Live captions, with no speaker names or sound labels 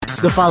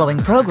The following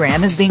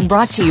program is being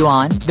brought to you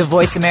on the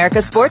Voice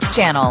America Sports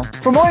Channel.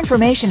 For more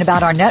information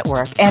about our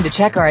network and to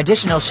check our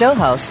additional show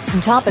hosts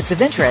and topics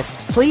of interest,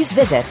 please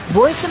visit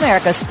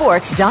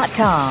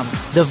voiceamericasports.com.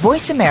 The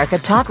Voice America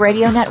Talk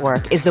Radio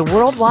Network is the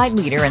worldwide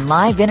leader in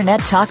live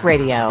Internet talk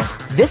radio.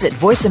 Visit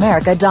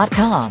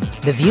voiceamerica.com.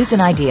 The views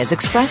and ideas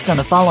expressed on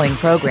the following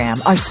program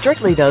are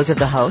strictly those of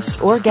the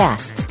host or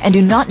guests and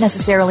do not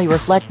necessarily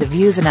reflect the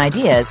views and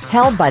ideas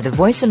held by the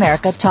Voice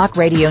America Talk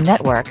Radio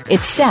Network,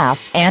 its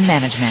staff, and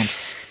management.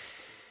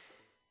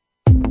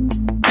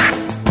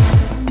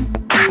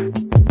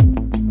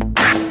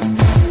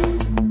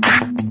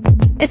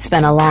 It's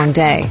been a long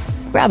day.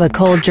 Grab a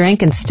cold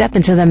drink and step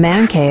into the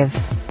man cave.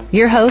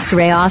 Your hosts,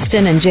 Ray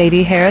Austin and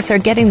J.D. Harris, are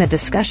getting the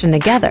discussion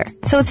together,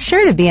 so it's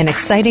sure to be an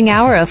exciting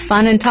hour of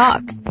fun and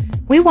talk.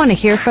 We want to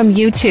hear from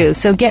you, too,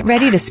 so get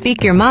ready to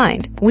speak your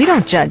mind. We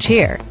don't judge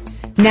here.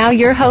 Now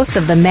your hosts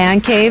of the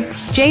Man Cave,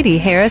 J.D.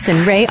 Harris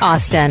and Ray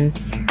Austin.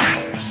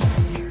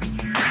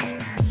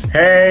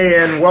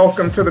 Hey, and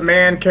welcome to the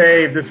Man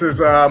Cave. This is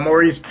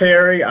Maurice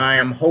Perry. I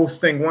am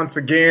hosting once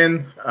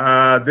again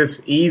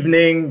this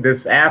evening,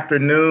 this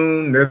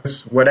afternoon,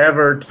 this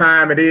whatever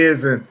time it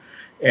is in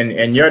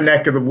your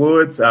neck of the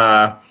woods.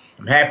 I'm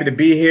happy to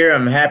be here.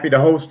 I'm happy to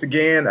host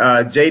again.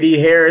 J.D.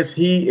 Harris,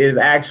 he is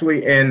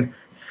actually in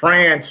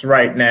France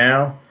right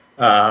now.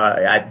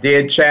 I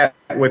did chat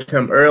with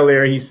him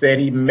earlier. He said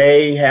he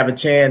may have a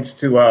chance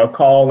to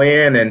call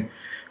in and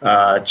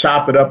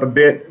chop it up a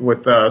bit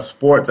with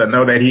sports. I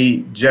know that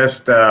he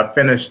just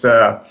finished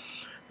a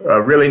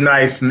really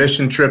nice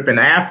mission trip in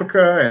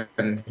Africa,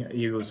 and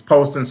he was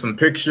posting some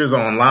pictures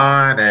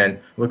online, and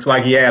looks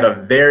like he had a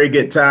very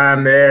good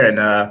time there, and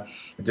I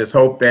just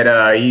hope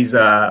that he's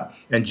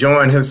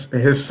enjoying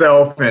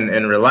himself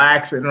and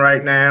relaxing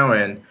right now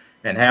and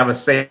have a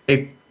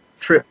safe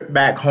trip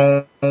back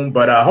home.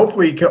 But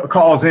hopefully he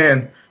calls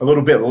in a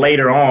little bit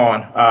later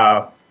on.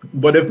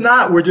 But if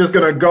not, we're just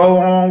going to go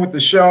on with the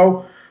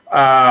show.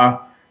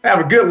 Have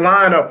a good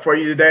lineup for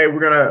you today.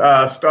 We're going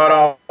to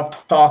start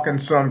off talking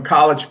some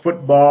college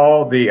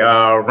football, the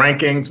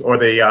rankings or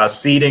the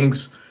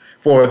seedings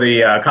for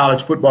the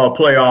college football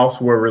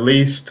playoffs were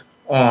released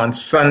on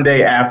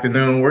Sunday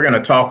afternoon. We're going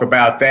to talk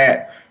about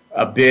that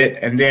a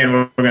bit, and then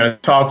we're going to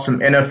talk some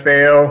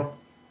NFL.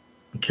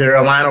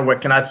 Carolina,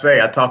 what can I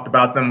say? I talked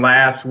about them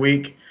last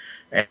week,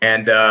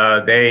 and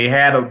they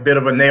had a bit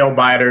of a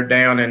nail-biter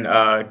down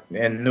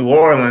in New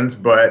Orleans,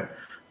 but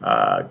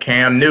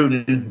Cam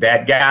Newton,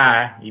 that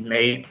guy, he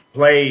made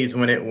plays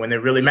when it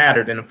really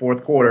mattered in the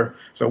fourth quarter.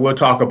 So we'll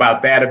talk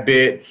about that a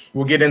bit.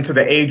 We'll get into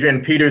the Adrian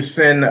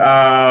Peterson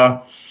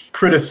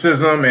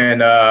criticism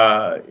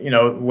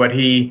and what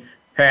he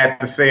had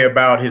to say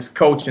about his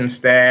coaching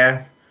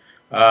staff.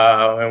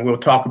 And we'll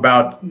talk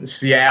about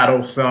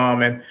Seattle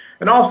some, and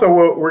also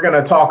we're going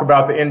to talk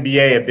about the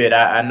NBA a bit.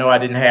 I know I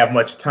didn't have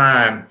much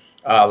time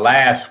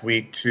last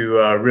week to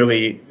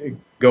really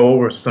go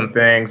over some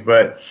things,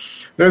 but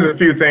there's a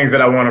few things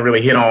that I want to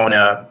really hit on.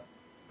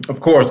 Of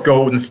course,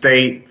 Golden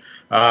State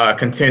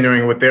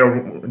continuing with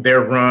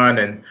their run,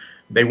 and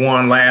they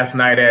won last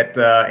night at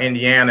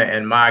Indiana.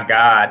 And my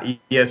God,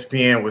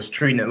 ESPN was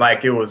treating it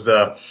like it was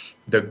the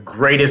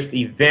greatest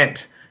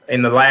event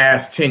in the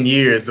last 10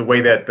 years. The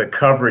way that the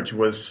coverage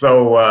was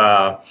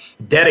so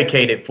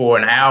dedicated for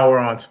an hour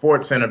on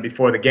SportsCenter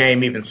before the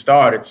game even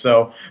started.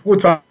 So we'll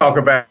talk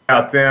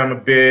about them a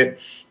bit.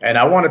 And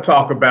I want to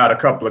talk about a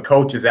couple of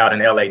coaches out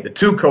in L.A., the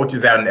two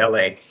coaches out in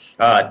L.A.,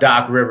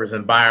 Doc Rivers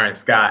and Byron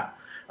Scott.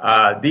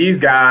 These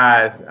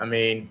guys, I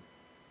mean,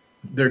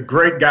 they're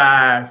great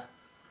guys,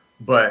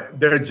 but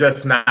they're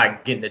just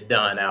not getting it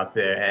done out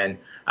there. And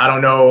I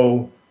don't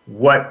know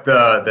what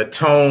the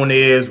tone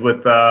is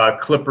with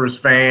Clippers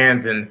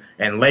fans and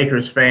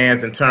Lakers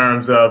fans in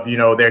terms of,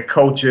 their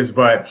coaches,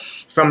 but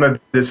some of the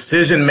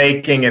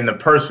decision-making and the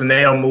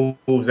personnel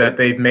moves that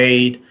they've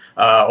made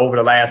over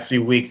the last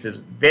few weeks is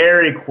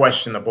very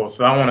questionable.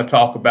 So I want to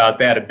talk about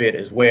that a bit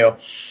as well.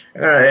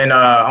 And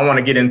I want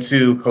to get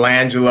into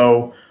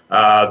Colangelo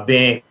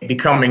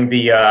becoming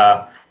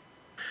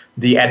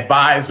the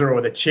advisor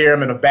or the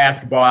chairman of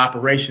basketball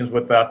operations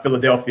with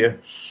Philadelphia.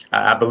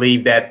 I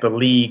believe that the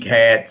league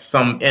had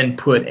some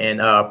input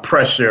and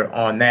pressure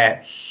on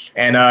that.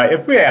 And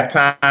if we have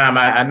time,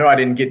 I know I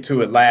didn't get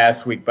to it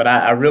last week, but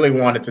I really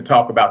wanted to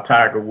talk about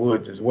Tiger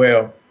Woods as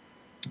well.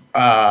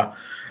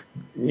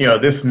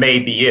 This may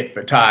be it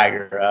for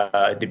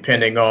Tiger,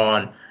 depending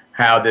on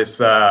how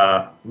this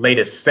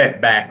latest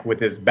setback with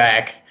his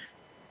back,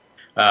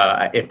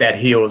 if that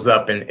heals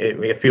up and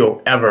if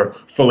he'll ever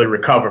fully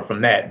recover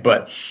from that.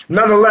 But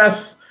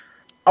nonetheless,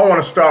 I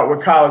want to start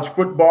with college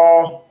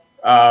football.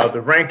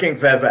 The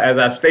rankings, as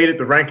I stated,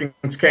 the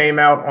rankings came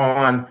out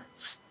on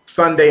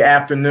Sunday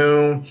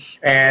afternoon,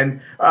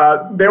 and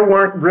there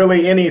weren't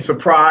really any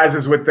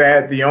surprises with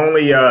that. The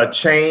only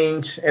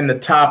change in the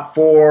top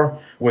four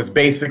was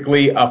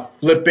basically a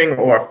flipping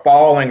or a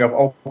falling of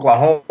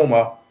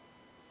Oklahoma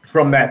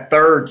from that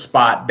third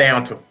spot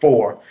down to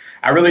 4.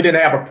 I really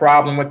didn't have a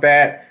problem with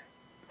that.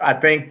 I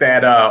think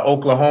that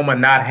Oklahoma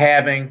not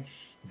having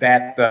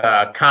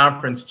that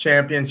conference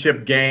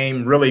championship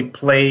game really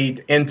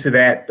played into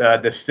that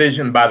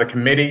decision by the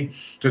committee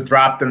to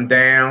drop them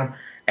down.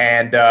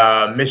 And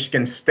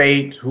Michigan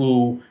State,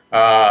 who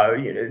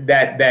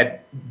that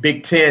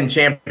Big Ten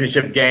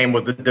championship game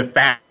was a de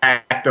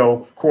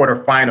facto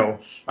quarterfinal,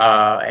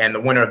 and the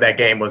winner of that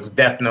game was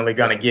definitely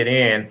going to get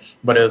in.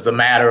 But it was a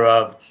matter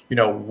of,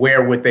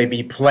 where would they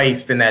be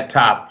placed in that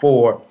top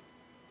four.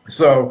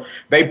 So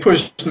they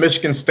pushed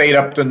Michigan State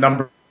up to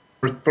number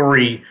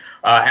 3.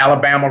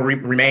 Alabama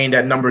remained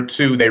at number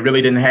 2. They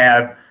really didn't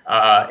have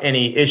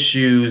any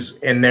issues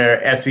in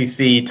their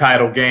SEC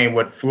title game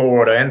with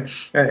Florida.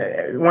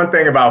 And one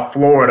thing about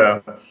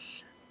Florida,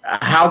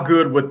 how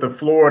good would the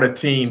Florida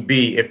team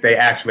be if they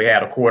actually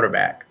had a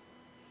quarterback?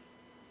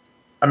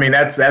 I mean,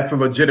 that's a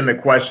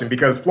legitimate question,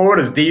 because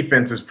Florida's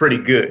defense is pretty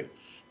good.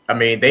 I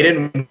mean, they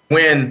didn't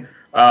win,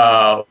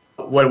 10,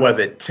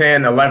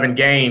 11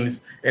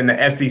 games in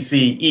the SEC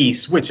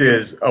East, which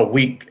is a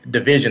weak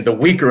division, the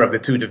weaker of the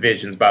two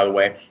divisions, by the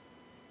way,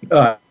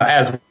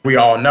 as we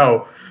all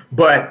know.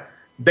 But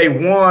they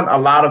won a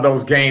lot of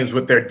those games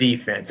with their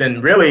defense,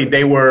 and really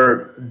they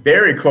were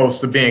very close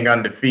to being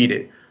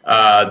undefeated.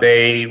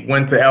 They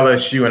went to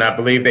LSU, and I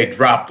believe they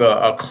dropped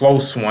a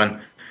close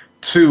one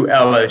to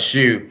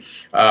LSU.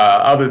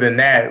 Other than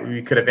that,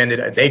 they could have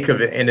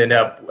ended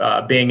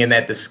up being in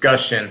that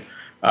discussion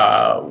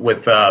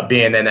with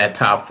being in that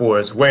top 4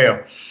 as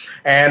well.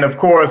 And, of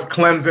course,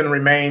 Clemson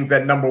remains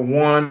at number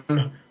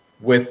 1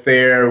 with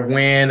their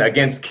win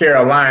against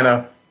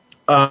Carolina.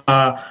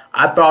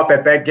 I thought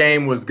that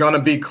game was going to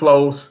be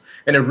close,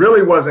 and it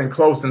really wasn't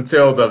close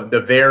until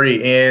the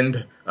very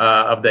end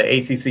of the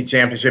ACC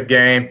championship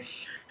game.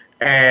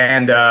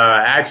 And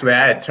actually,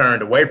 I had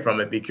turned away from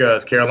it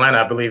because Carolina,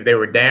 I believe they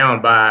were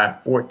down by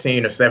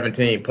 14 or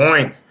 17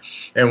 points.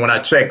 And when I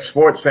checked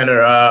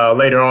SportsCenter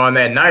later on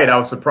that night, I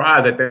was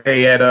surprised that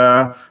they had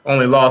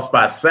only lost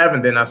by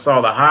 7. Then I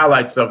saw the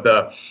highlights of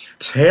the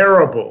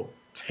terrible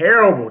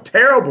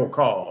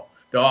call,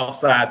 the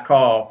offsides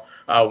call,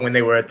 when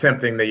they were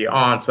attempting the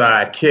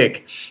onside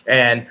kick.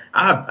 And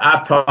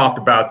I've talked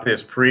about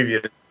this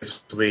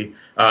previously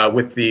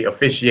with the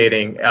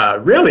officiating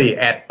really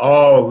at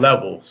all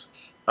levels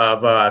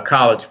of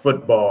college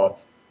football.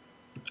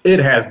 It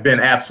has been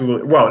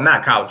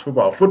not college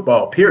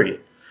football period.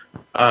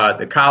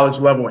 The college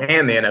level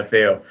and the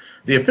NFL,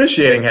 the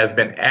officiating has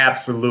been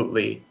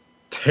absolutely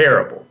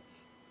terrible.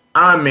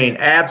 I mean,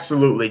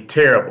 absolutely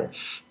terrible.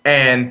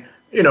 And,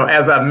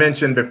 as I've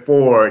mentioned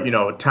before,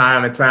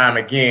 time and time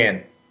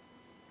again,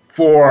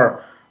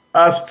 for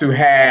us to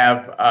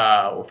have,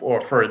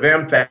 or for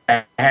them to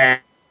have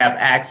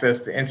access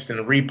to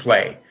instant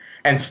replay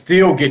and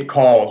still get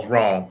calls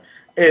wrong,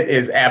 it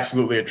is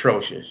absolutely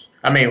atrocious.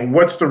 I mean,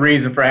 what's the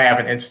reason for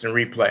having instant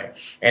replay?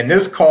 And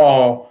this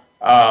call,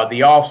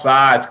 the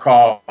offsides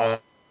call on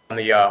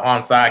the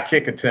onside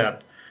kick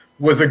attempt,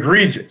 was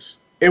egregious.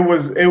 It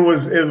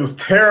was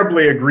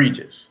terribly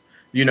egregious,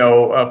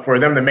 for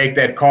them to make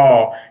that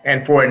call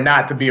and for it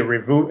not to be a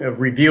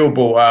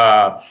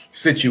reviewable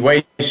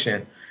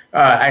situation.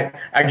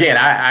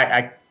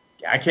 I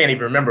can't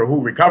even remember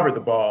who recovered the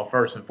ball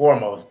first and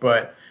foremost,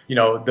 but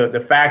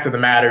the fact of the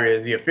matter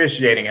is the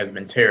officiating has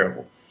been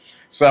terrible.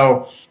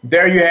 So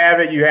there you have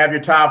it. You have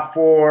your top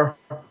 4.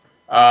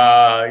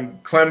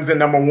 Clemson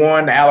number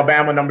 1,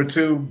 Alabama number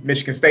 2,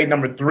 Michigan State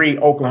number 3,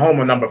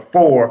 Oklahoma number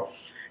 4.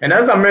 And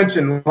as I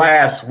mentioned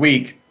last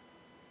week,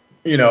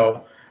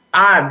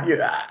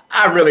 I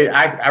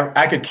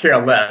could care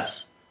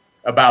less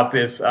about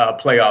this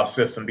playoff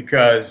system,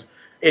 because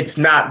it's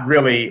not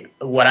really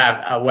what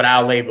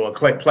I label a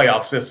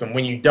playoff system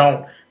when you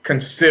don't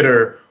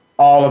consider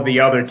all of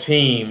the other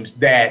teams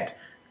that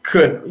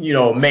could,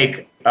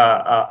 make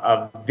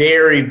a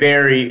very,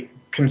 very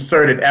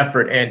concerted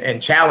effort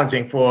and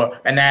challenging for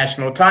a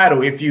national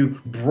title if you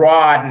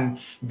broaden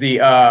the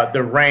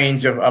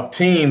range of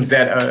teams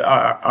that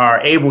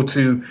are able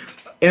to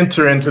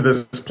enter into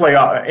this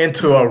playoff,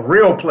 into a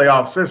real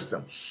playoff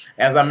system.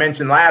 As I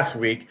mentioned last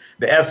week,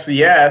 the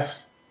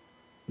FCS,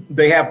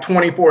 they have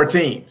 24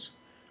 teams.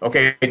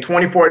 Okay,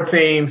 24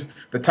 teams.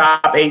 The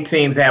top 8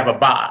 teams have a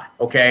bye.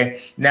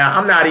 Okay, now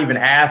I'm not even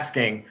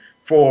asking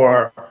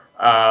for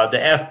the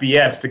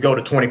FBS to go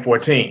to 24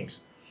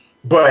 teams,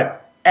 but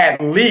at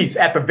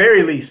the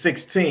very least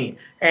 16.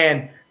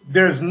 And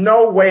there's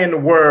no way in the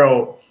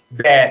world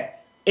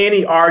that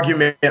any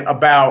argument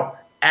about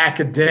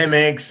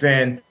academics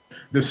and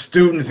the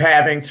students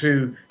having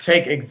to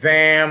take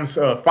exams,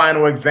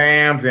 final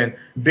exams, and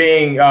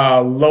being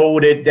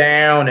loaded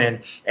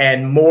down,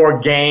 and more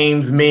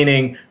games,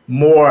 meaning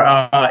more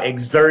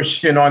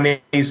exertion on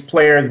these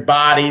players'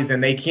 bodies,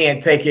 and they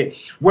can't take it.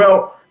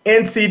 Well,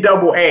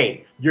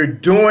 NCAA, you're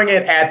doing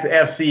it at the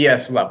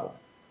FCS level.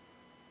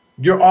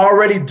 You're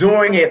already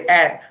doing it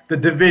at the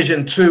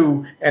Division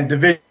II and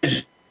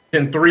Division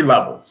III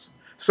levels.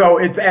 So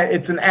it's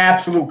an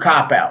absolute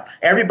cop-out.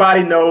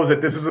 Everybody knows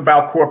that this is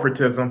about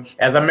corporatism.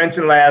 As I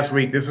mentioned last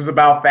week, this is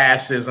about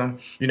fascism,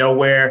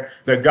 where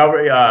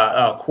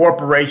the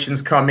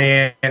corporations come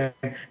in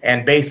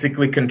and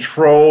basically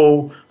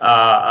control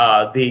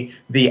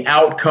the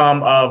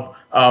outcome of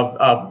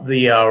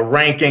the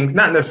rankings,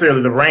 not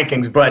necessarily the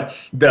rankings, but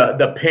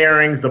the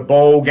pairings, the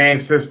bowl game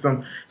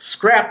system.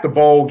 Scrap the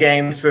bowl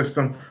game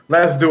system.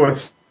 Let's do a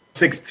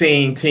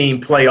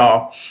 16-team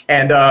playoff.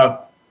 And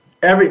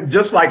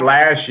just like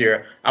last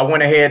year, I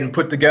went ahead and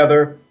put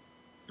together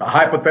a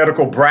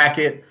hypothetical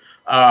bracket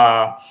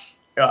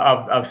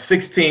of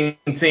 16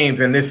 teams.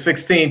 And this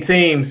 16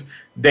 teams,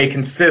 they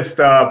consist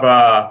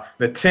of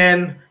the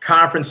 10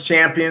 conference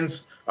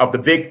champions of the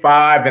Big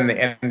Five and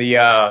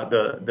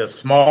the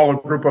smaller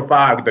group of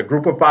five, the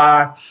group of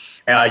five.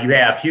 You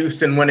have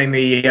Houston winning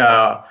the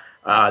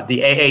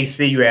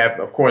AAC. You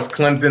have, of course,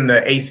 Clemson, the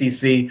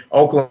ACC,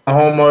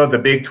 Oklahoma, the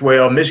Big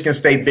 12, Michigan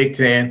State, Big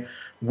 10,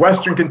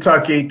 Western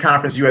Kentucky,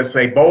 Conference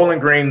USA, Bowling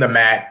Green, the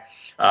MAC,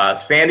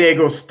 San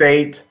Diego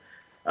State,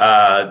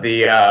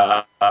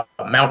 the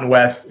Mountain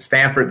West,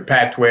 Stanford, the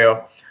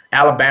Pac-12,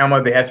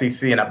 Alabama, the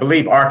SEC, and I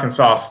believe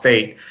Arkansas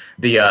State,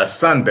 the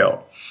Sun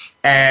Belt.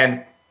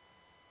 And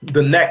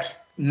the next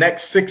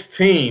 6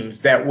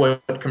 teams that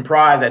would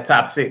comprise that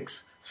top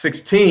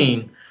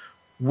 16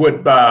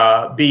 would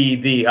be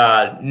the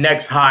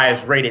next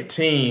highest rated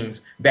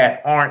teams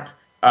that aren't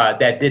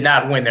that did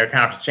not win their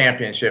conference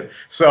championship.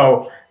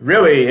 So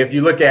really, if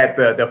you look at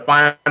the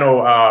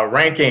final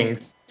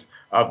rankings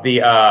of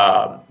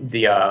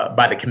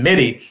by the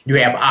committee, you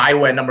have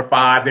Iowa at number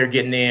 5, they're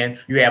getting in.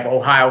 You have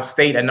Ohio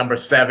State at number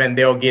 7,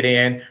 they'll get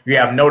in. You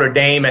have Notre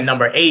Dame at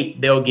number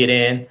 8, they'll get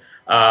in.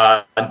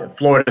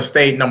 Florida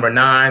State, number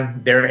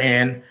 9, they're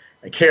in.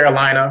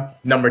 Carolina,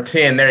 number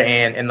 10, they're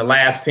in. And the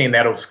last team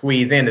that'll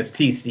squeeze in is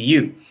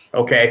TCU.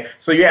 Okay,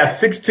 so you have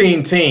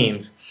 16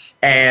 teams,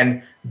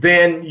 and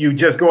then you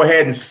just go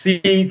ahead and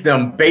seed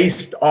them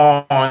based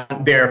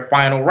on their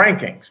final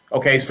rankings.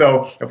 Okay,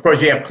 so of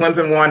course you have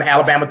Clemson 1,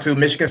 Alabama 2,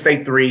 Michigan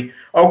State 3,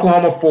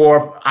 Oklahoma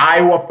 4,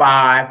 Iowa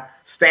 5,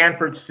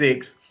 Stanford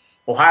 6,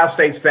 Ohio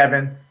State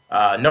 7,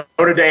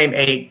 Notre Dame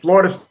 8,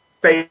 Florida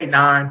State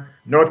 9,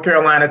 North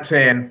Carolina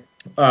 10,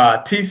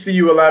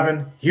 TCU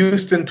 11,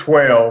 Houston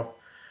 12,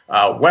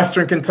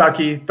 Western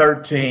Kentucky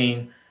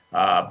 13,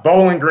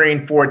 Bowling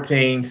Green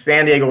 14,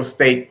 San Diego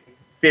State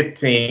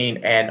 15,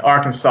 and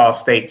Arkansas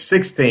State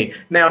 16.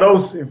 Now,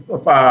 those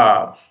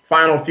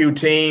final few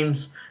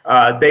teams,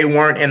 they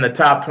weren't in the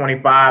top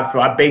 25,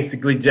 so I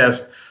basically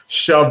just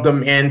shoved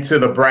them into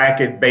the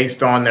bracket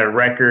based on their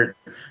record.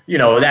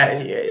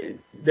 That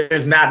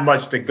there's not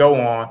much to go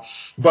on.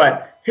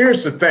 But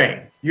here's the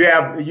thing. You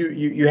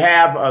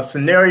have a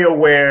scenario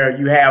where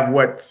you have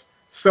what's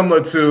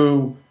similar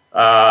to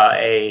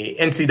a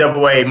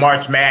NCAA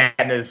March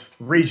Madness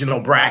regional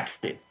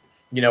bracket,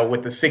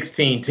 with the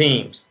 16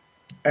 teams.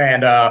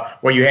 And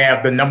where you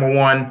have the number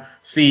 1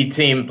 seed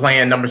team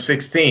playing number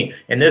 16.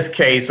 In this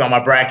case, on my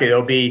bracket,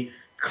 it'll be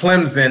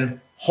Clemson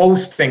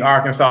hosting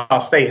Arkansas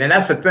State. And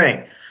that's the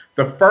thing.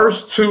 The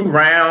first 2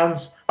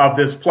 rounds of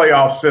this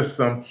playoff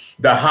system,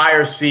 the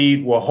higher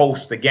seed will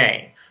host the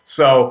game.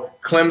 So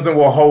Clemson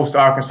will host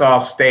Arkansas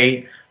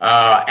State.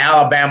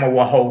 Alabama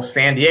will host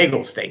San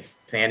Diego State.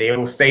 San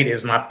Diego State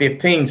is my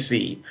 15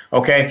 seed.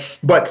 Okay,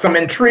 but some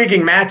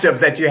intriguing matchups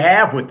that you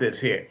have with this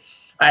here.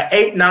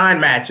 8-9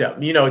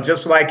 matchup,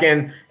 just like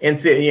in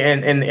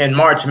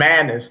March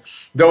Madness,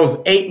 those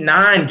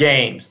 8-9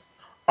 games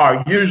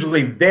are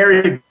usually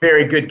very,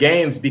 very good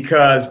games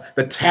because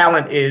the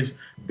talent is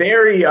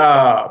very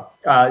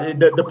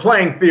the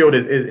playing field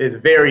is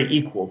very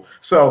equal.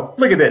 So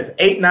look at this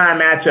 8-9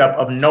 matchup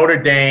of Notre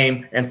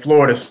Dame and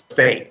Florida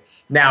State.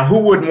 Now, who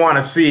wouldn't want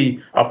to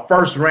see a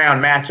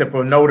first-round matchup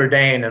of Notre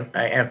Dame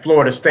and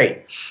Florida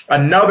State?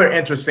 Another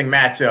interesting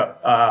matchup,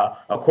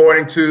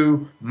 according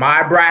to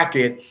my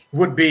bracket,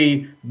 would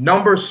be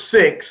number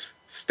 6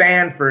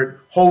 Stanford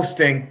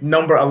hosting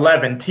number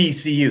 11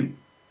 TCU.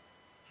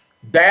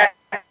 That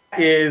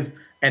is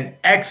an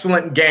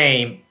excellent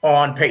game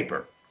on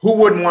paper. Who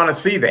wouldn't want to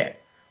see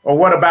that? Or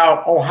what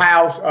about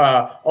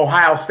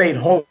Ohio State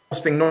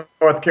hosting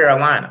North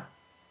Carolina?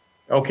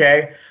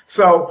 Okay,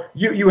 so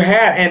you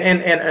have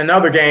and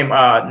another game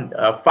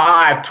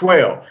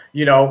 5-12.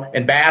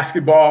 In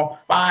basketball,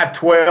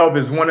 5-12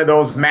 is one of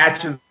those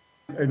matchups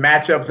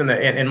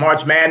in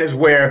March Madness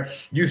where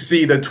you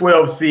see the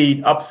 12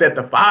 seed upset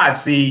the 5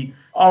 seed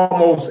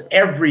almost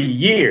every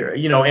year,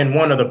 in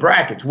one of the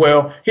brackets.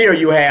 Well, here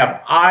you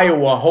have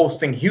Iowa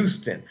hosting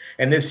Houston,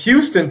 and this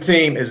Houston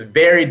team is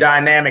very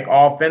dynamic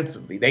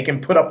offensively. They can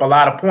put up a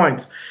lot of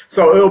points,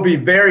 so it'll be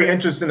very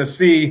interesting to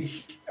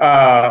see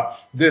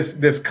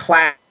this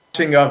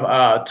clashing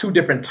of 2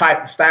 different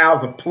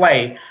styles of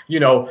play.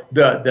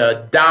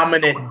 The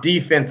dominant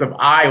defense of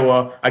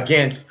Iowa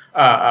against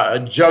a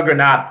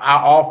juggernaut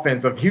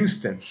offense of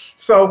Houston.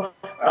 So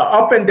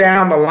up and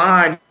down the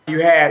line, you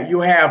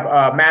have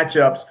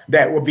matchups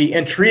that will be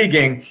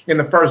intriguing in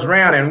the first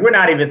round, and we're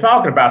not even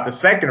talking about the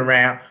second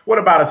round. What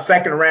about a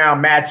second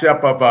round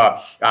matchup of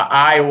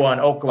Iowa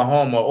and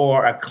Oklahoma,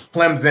 or a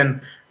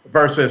Clemson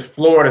versus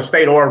Florida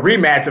State, or a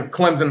rematch of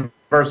Clemson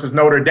versus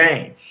Notre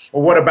Dame?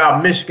 Or what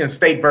about Michigan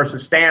State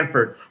versus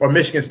Stanford, or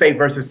Michigan State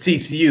versus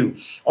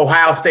TCU,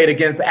 Ohio State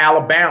against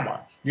Alabama?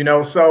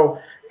 So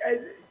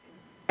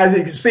as you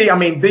can see, I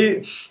mean,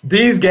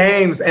 these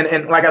games,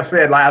 and like I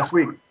said last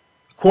week,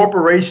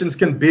 corporations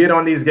can bid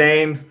on these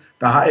games.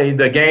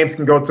 The games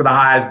can go to the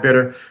highest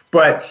bidder,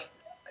 but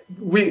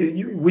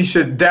we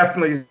should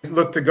definitely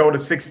look to go to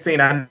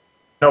 16. I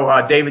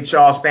know David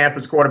Shaw,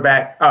 Stanford's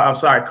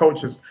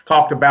coach, has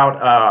talked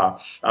about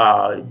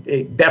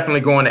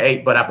definitely going to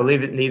 8, but I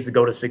believe it needs to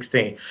go to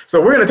 16. So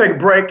we're going to take a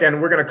break,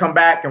 and we're going to come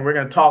back, and we're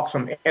going to talk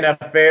some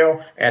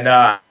NFL, and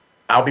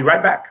I'll be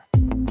right back.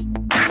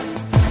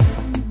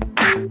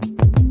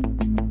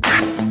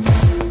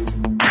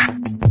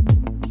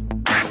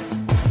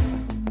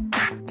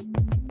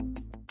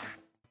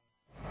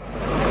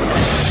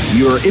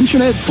 Your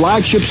internet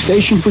flagship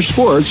station for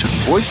sports,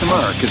 Voice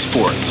America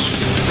Sports.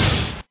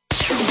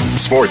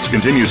 Sports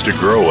continues to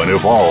grow and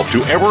evolve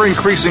to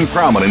ever-increasing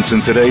prominence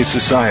in today's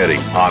society.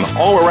 On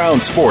All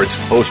Around Sports,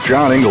 host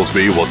John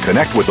Inglesby will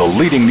connect with the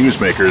leading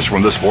newsmakers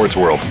from the sports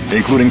world,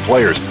 including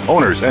players,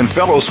 owners, and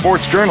fellow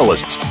sports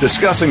journalists,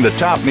 discussing the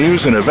top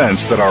news and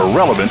events that are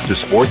relevant to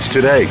sports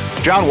today.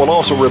 John will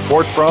also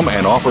report from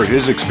and offer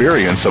his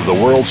experience of the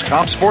world's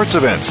top sports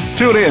events.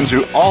 Tune in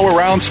to All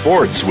Around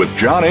Sports with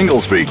John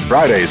Inglesby,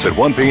 Fridays at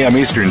 1 p.m.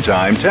 Eastern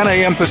Time, 10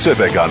 a.m.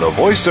 Pacific on the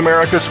Voice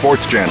America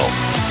Sports Channel.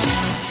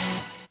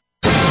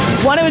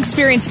 Want to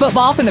experience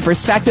football from the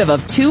perspective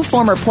of two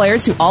former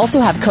players who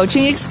also have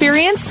coaching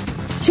experience?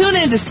 Tune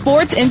in to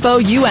Sports Info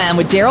UM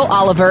with Daryl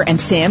Oliver and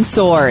Sam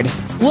Sword.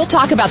 We'll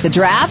talk about the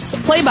drafts,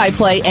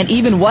 play-by-play, and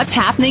even what's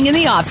happening in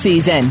the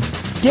offseason.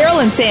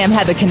 Daryl and Sam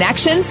have the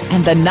connections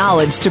and the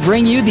knowledge to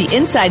bring you the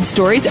inside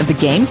stories of the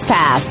game's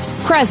past,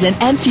 present,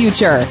 and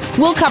future.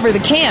 We'll cover the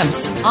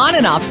camps, on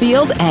and off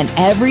field, and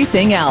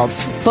everything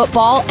else,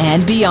 football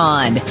and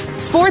beyond.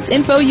 Sports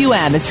Info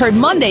UM is heard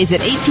Mondays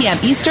at 8 p.m.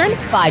 Eastern,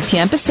 5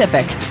 p.m.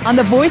 Pacific on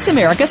the Voice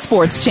America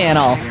Sports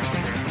Channel.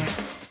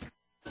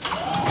 The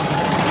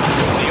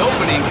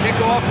opening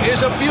kickoff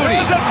is a beauty.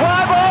 It's a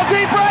fly ball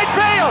deep right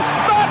field.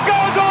 Back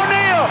goes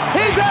O'Neal.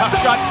 He's at the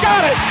shot.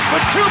 Got it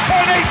with 2.8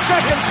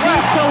 seconds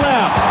left. To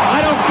left. I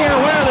don't care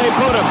where they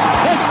put him.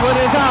 This one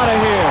is out of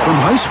here. From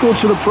high school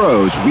to the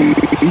pros, we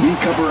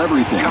cover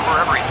everything.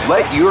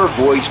 Let your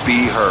voice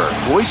be heard.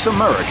 Voice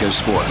America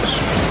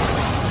Sports.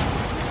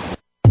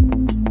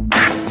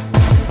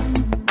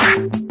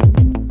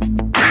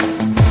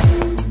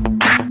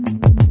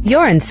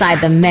 You're inside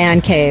the Man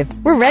Cave.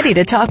 We're ready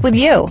to talk with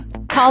you.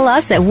 Call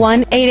us at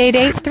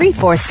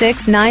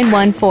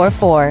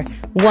 1-888-346-9144,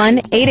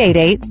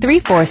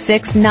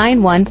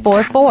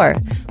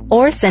 1-888-346-9144,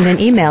 or send an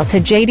email to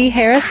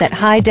jdharris at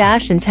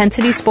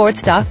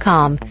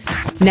high-intensitysports.com.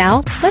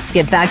 Now, let's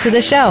get back to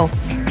the show.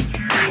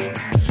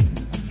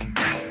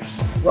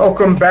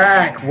 Welcome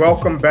back. We're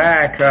going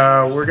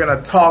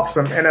to talk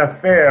some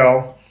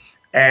NFL,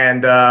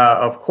 and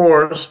of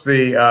course,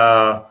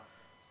 the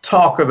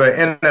talk of the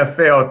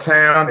NFL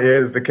town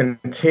is the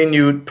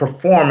continued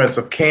performance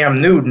of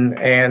Cam Newton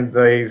and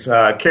these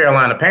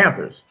Carolina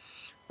Panthers.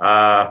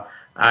 I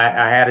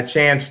had a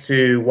chance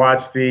to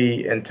watch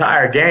the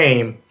entire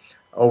game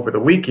over the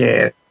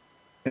weekend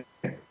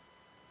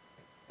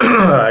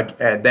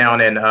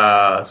down in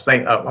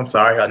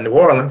New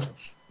Orleans,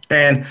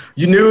 and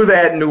you knew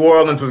that New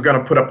Orleans was going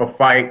to put up a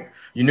fight.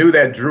 You knew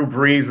that Drew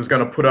Brees was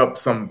going to put up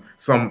some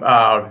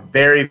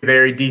very,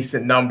 very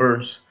decent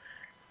numbers.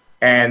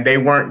 And they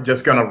weren't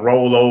just going to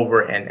roll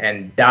over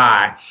and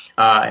die.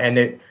 And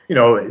it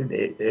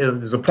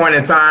was a point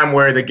in time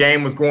where the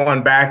game was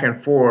going back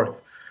and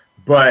forth.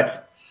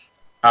 But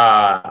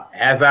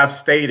as I've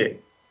stated,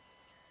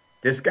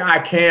 this guy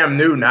Cam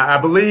Newton, I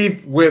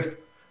believe with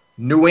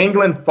New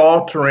England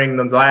faltering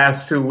the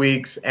last 2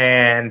 weeks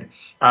and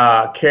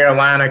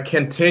Carolina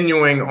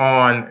continuing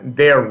on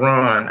their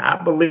run, I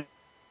believe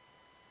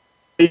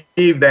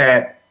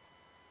that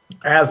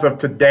as of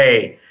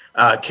today,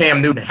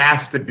 Cam Newton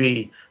has to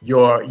be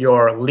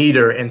your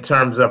leader in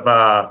terms of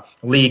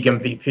league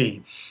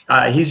MVP.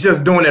 He's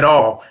just doing it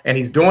all, and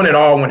he's doing it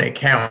all when it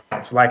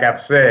counts. Like I've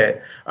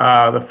said,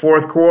 the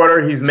fourth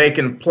quarter, he's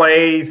making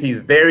plays. He's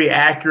very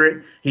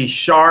accurate. He's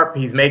sharp.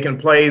 He's making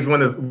plays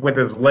with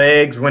his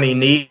legs when he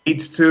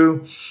needs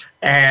to.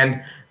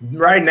 And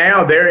right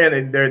now,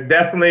 they're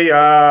definitely.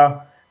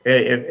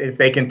 If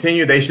they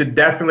continue, they should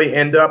definitely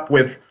end up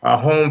with a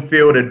home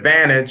field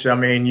advantage. I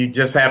mean, you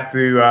just have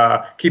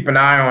to keep an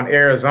eye on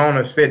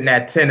Arizona sitting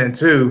at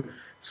 10-2.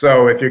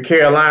 So if you're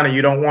Carolina,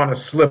 you don't want to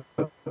slip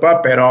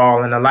up at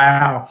all and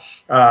allow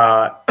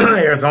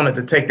Arizona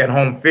to take that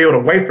home field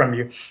away from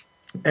you.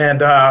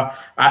 And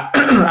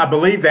I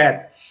believe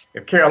that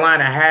if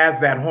Carolina has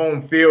that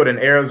home field and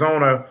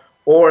Arizona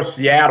or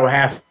Seattle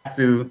has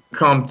to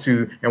come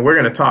to, and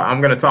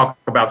I'm going to talk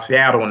about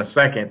Seattle in a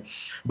second.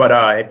 But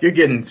if you're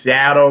getting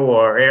Seattle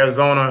or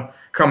Arizona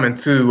coming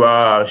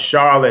to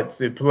Charlotte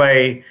to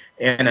play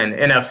in an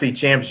NFC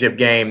Championship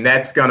game,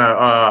 that's going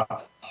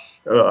to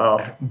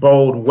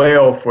bode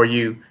well for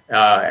you,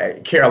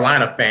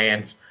 Carolina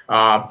fans.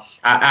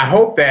 I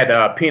hope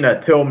that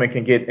Peanut Tillman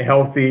can get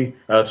healthy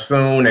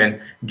soon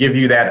and give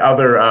you that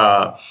other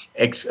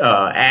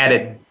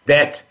added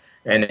depth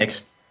and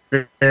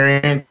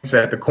experience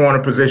at the corner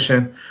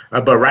position.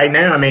 But right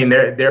now, I mean,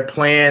 they're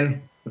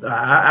playing,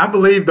 I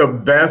believe, the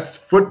best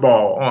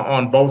football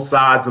on both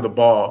sides of the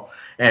ball.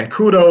 And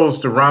kudos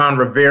to Ron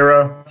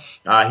Rivera.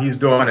 He's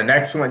doing an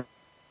excellent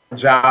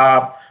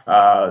job.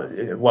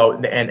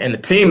 And the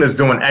team is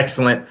doing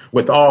excellent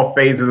with all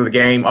phases of the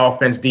game,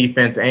 offense,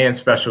 defense, and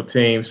special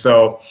teams.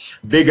 So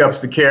big ups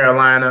to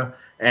Carolina.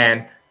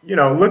 And,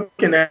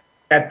 looking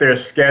at their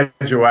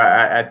schedule,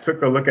 I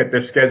took a look at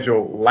their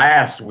schedule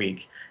last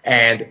week,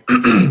 and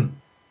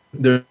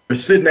they're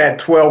sitting at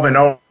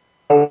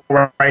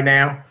 12-0 right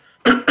now.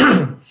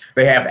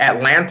 They have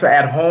Atlanta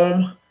at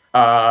home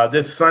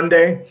this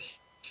Sunday.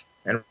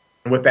 And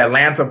with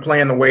Atlanta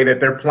playing the way that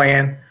they're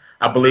playing,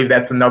 I believe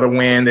that's another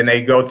win. Then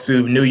they go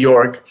to New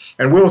York,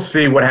 and we'll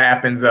see what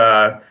happens,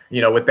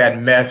 with that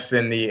mess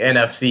in the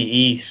NFC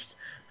East.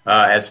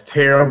 As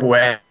terrible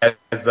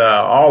as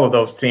all of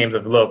those teams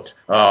have looked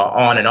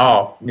on and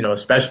off,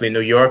 especially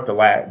New York,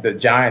 the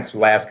Giants the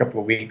last couple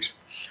of weeks.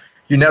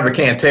 You never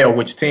can tell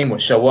which team will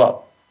show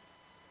up.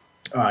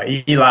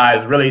 Eli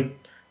is really,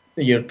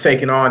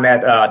 taking on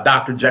that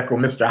Dr. Jekyll,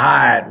 Mr.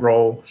 Hyde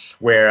role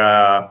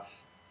where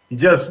he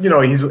just,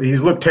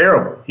 he's looked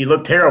terrible. He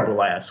looked terrible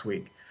last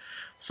week.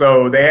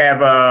 So they have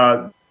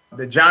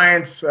the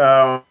Giants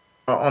on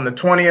the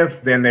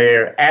 20th, then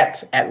they're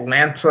at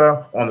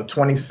Atlanta on the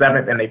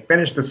 27th, and they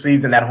finish the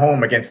season at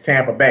home against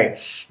Tampa Bay.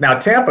 Now,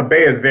 Tampa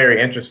Bay is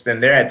very interesting.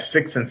 They're at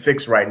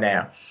 6-6 right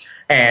now.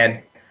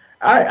 And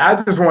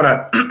I just want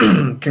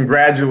to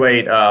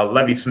congratulate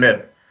Lovie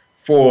Smith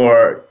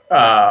for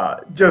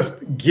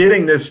just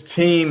getting this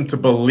team to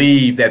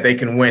believe that they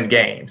can win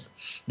games.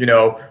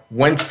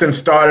 Winston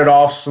started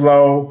off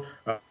slow.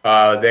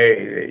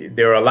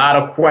 There were a lot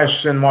of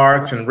question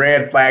marks and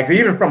red flags,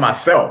 even from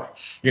myself.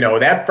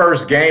 That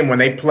first game when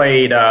they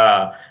played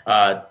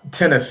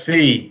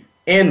Tennessee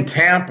in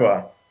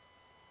Tampa,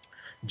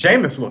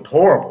 Jameis looked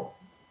horrible.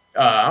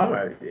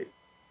 I'm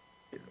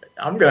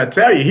going to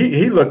tell you,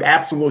 he looked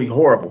absolutely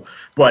horrible.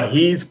 But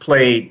he's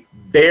played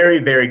very,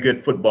 very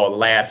good football the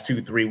last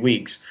 2-3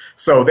 weeks.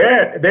 So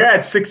they're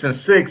at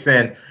 6-6,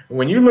 and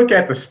when you look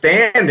at the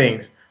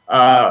standings,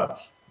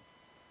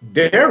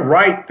 they're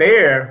right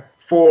there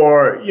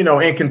for,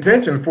 in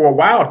contention for a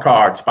wild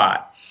card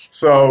spot.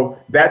 So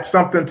that's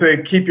something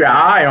to keep your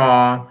eye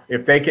on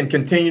if they can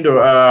continue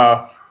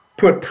to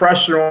put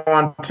pressure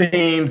on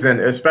teams,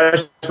 and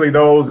especially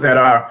those that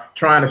are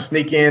trying to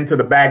sneak into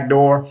the back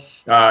door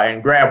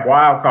and grab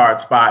wild card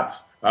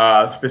spots,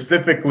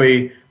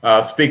 specifically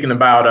speaking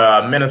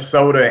about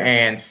Minnesota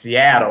and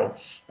Seattle.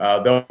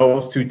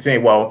 Those two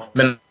teams, well,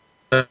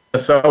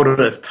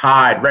 Minnesota is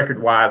tied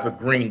record-wise with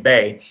Green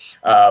Bay,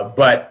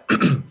 but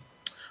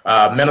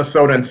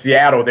Minnesota and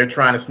Seattle, they're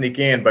trying to sneak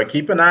in. But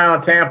keep an eye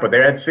on Tampa.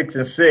 They're at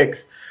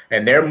 6-6,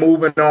 and they're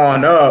moving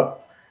on up.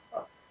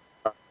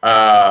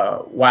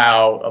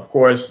 While, of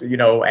course,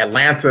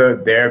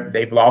 Atlanta,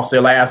 they've lost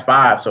their last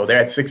 5, so they're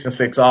at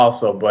 6-6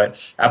 also. But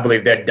I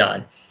believe they're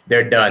done.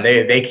 They're done.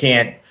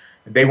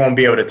 They won't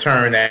be able to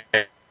turn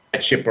that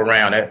ship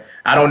around.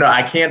 I don't know.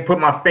 I can't put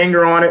my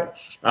finger on it.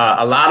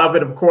 A lot of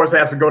it, of course,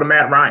 has to go to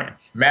Matt Ryan.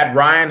 Matt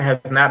Ryan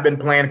has not been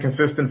playing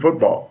consistent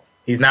football.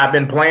 He's not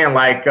been playing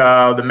like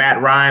the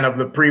Matt Ryan of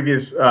the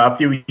previous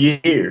few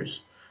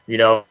years,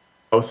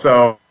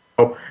 So,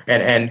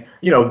 and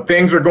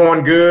things are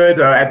going good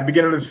at the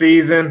beginning of the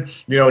season.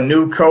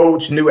 New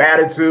coach, new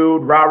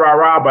attitude, rah, rah,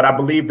 rah. But I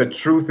believe the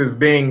truth is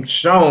being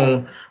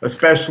shown,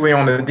 especially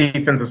on the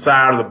defensive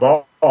side of the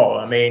ball.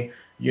 I mean,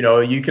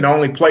 you can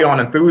only play on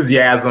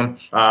enthusiasm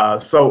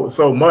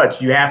so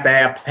much. You have to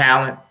have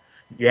talent.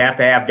 You have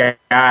to have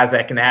guys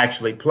that can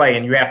actually play,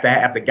 and you have to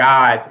have the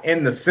guys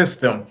in the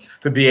system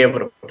to be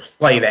able to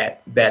play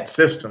that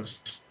system.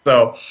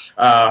 So,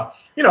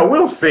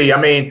 we'll see.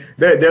 I mean,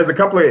 there's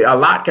a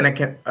lot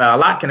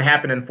can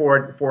happen in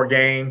four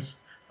games,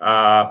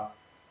 and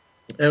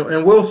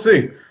we'll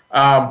see.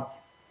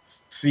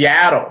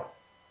 Seattle's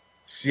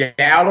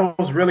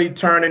really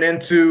turning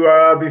into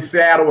the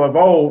Seattle of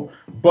old,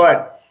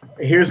 but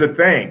here's the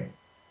thing.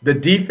 The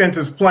defense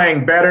is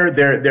playing better.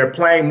 They're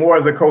playing more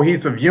as a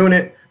cohesive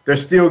unit. They're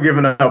still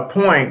giving up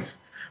points.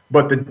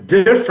 But the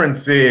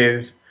difference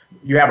is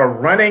you have a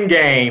running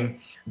game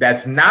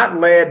that's not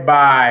led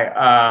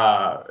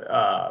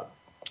by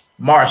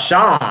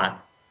Marshawn,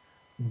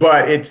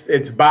 but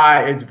it's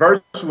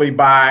virtually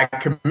by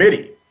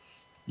committee,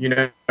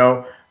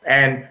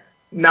 And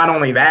not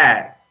only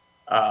that,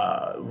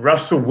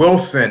 Russell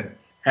Wilson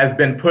has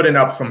been putting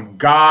up some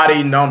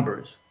gaudy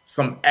numbers.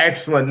 Some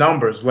excellent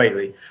numbers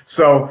lately.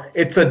 So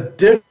it's a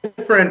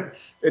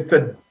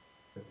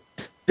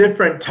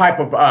different type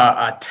of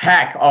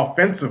attack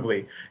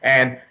offensively.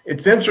 And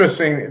it's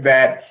interesting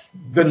that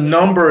the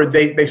number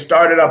they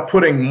started up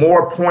putting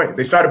more points.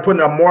 They started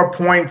putting up more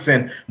points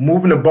and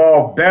moving the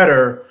ball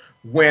better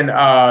when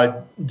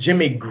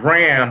Jimmy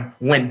Graham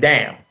went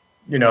down.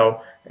 You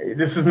know,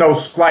 this is no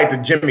slight to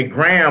Jimmy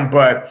Graham,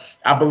 but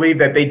I believe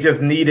that they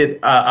just needed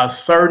a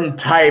certain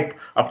type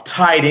of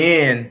tight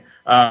end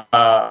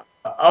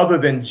other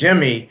than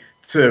Jimmy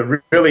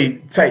to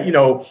really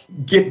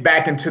get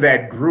back into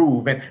that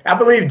groove. And I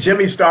believe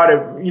Jimmy started,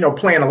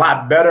 playing a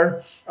lot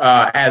better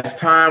as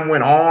time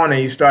went on, and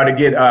he started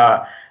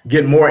to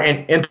get more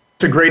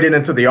integrated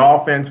into the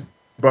offense.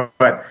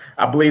 But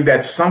I believe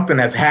that something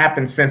has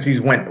happened since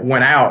he's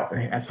went out.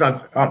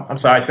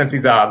 Since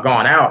he's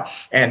gone out,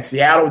 and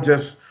Seattle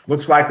just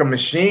looks like a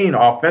machine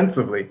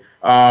offensively.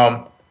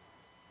 So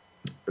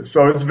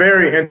it's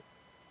very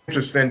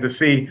interesting to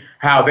see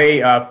how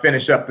they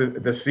finish up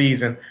the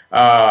season.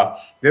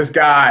 This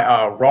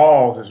guy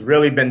Rawls has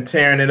really been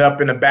tearing it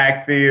up in the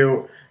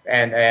backfield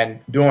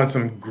and doing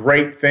some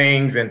great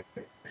things and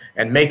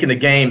making the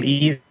game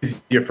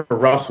easier for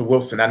Russell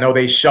Wilson. I know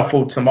they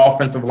shuffled some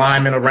offensive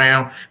linemen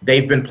around.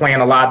 They've been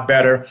playing a lot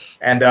better.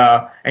 And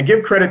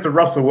give credit to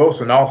Russell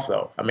Wilson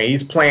also. I mean,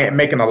 he's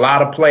making a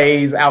lot of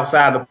plays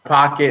outside the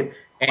pocket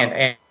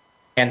and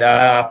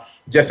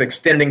just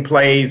extending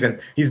plays, and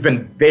he's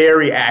been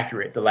very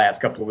accurate the last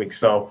couple of weeks.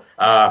 So,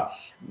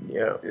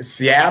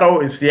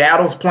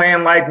 Seattle's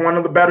playing like one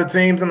of the better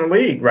teams in the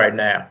league right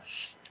now.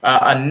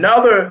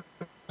 Another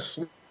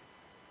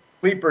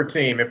sleeper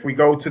team, if we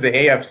go to the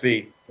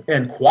AFC,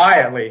 and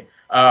quietly,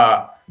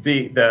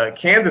 the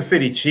Kansas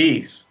City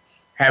Chiefs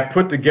have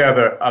put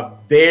together a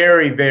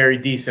very, very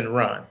decent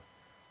run.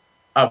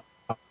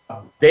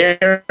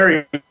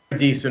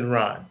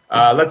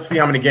 Let's see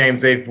how many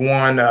games they've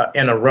won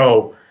in a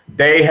row.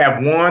 They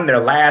have won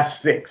their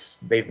last 6.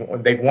 They're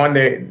on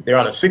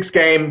a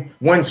 6-game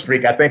win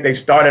streak. I think they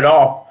started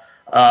off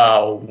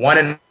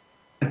 1-5.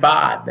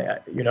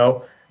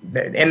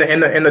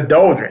 In the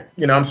doldrums,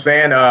 you know what I'm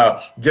saying?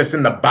 Just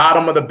in the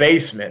bottom of the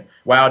basement,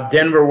 while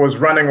Denver was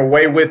running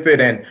away with it,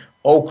 and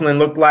Oakland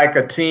looked like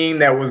a team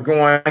that was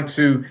going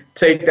to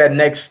take that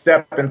next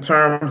step in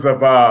terms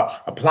of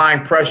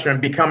applying pressure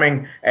and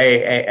becoming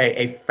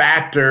a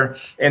factor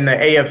in the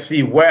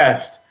AFC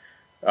West.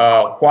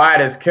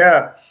 Quiet as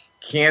kept,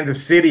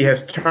 Kansas City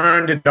has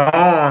turned it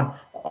on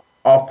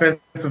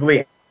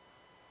offensively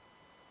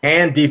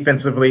and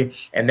defensively,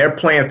 and they're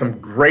playing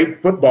some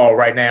great football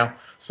right now.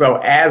 So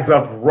as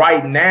of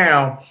right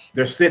now,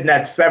 they're sitting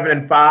at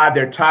 7-5.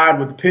 They're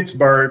tied with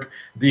Pittsburgh.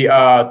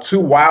 The 2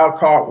 wild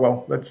card.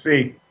 Well, let's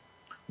see.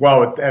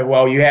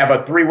 Well, you have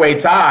a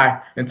 3-way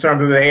tie in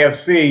terms of the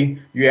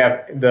AFC. You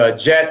have the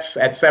Jets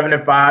at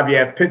 7-5. You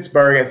have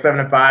Pittsburgh at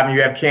 7-5, and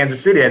you have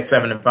Kansas City at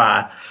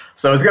 7-5.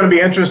 So it's going to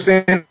be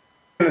interesting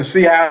to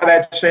see how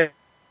that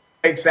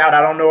shakes out.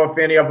 I don't know if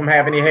any of them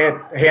have any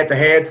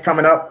head-to-heads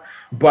coming up.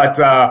 But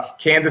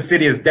Kansas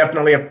City is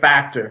definitely a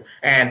factor.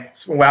 And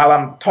while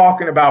I'm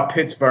talking about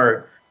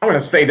Pittsburgh, I'm going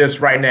to say this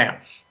right now.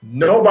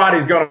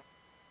 Nobody's going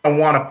to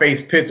want to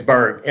face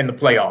Pittsburgh in the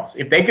playoffs.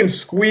 If they can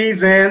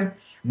squeeze in,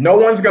 no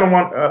one's going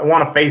to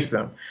want to face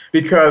them,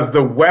 because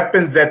the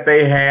weapons that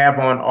they have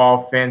on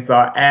offense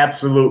are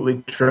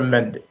absolutely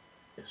tremendous.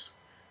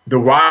 They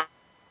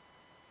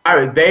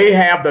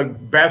have the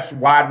best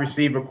wide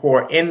receiver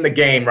core in the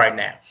game right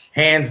now,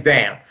 hands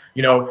down.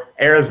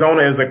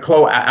 Arizona is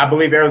I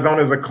believe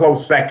Arizona is a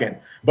close second,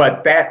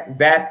 but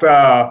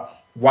that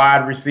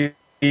wide receiver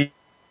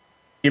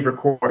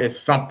core is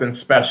something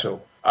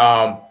special.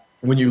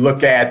 When you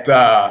look at,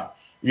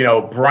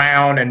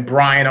 Brown and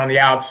Bryant on the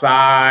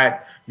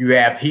outside, you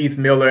have Heath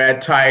Miller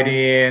at tight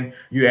end,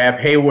 you have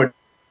Hayward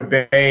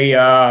Bay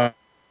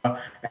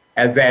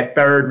as that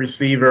third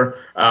receiver.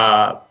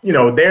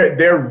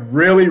 They're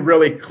really,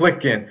 really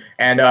clicking.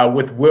 And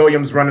with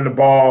Williams running the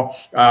ball,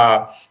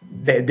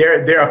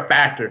 they're a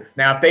factor.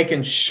 Now, if they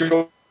can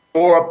shore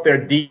up their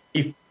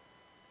defense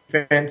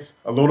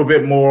a little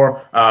bit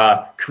more,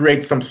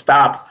 create some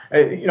stops,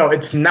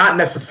 it's not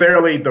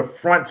necessarily the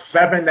front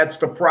 7 that's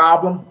the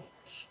problem.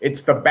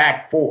 It's the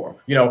back 4.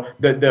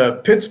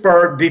 The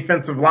Pittsburgh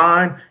defensive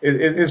line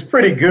is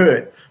pretty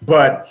good.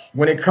 But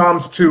when it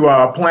comes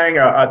to playing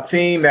a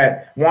team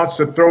that wants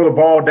to throw the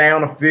ball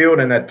down the field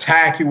and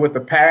attack you with the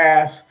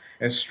pass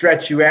and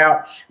stretch you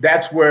out,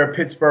 that's where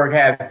Pittsburgh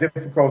has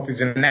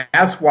difficulties. And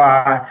that's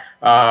why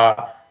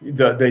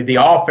the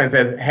offense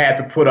has had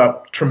to put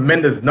up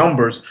tremendous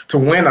numbers to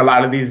win a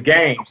lot of these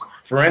games.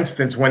 For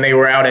instance, when they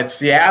were out at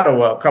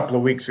Seattle a couple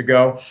of weeks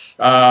ago,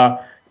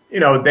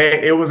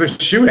 it was a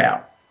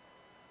shootout.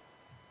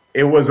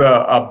 It was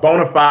a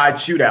bona fide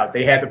shootout.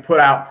 They had to put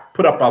up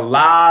a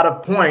lot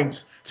of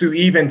points to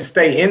even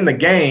stay in the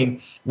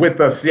game with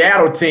a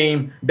Seattle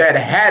team that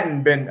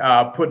hadn't been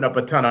putting up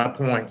a ton of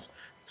points.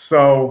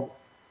 So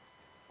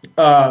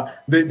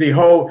the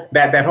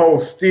whole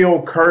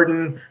steel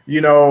curtain,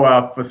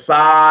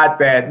 facade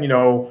that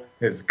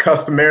has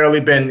customarily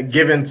been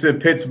given to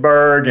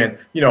Pittsburgh, and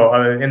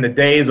in the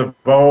days of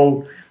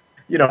old,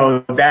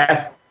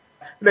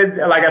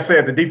 like I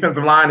said, the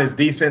defensive line is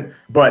decent,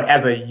 but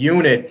as a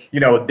unit,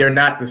 they're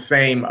not the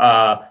same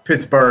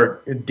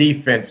Pittsburgh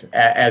defense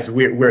as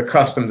we're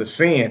accustomed to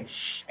seeing.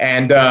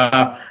 And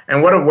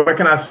what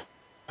can I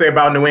say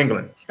about New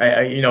England?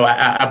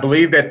 I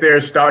believe that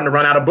they're starting to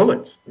run out of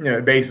bullets.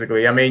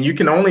 Basically, I mean, you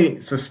can only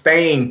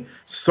sustain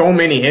so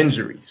many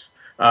injuries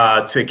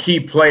to key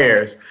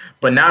players,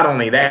 but not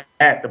only that,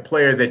 the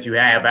players that you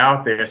have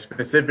out there,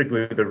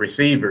 specifically the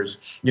receivers,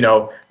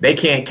 they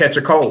can't catch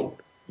a cold.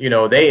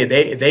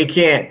 They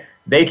can't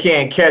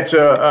catch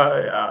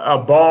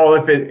a ball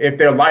if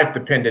their life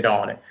depended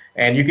on it.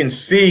 And you can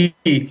see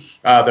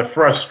the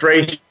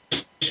frustration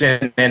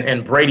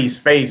in Brady's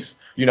face,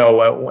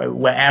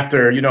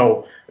 after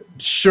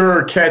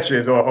sure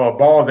catches or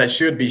balls that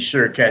should be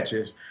sure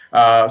catches.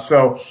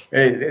 So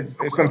it's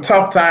some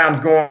tough times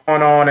going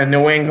on in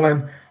New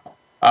England.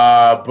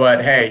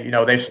 But hey,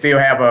 they still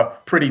have a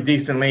pretty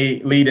decent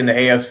lead in the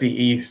AFC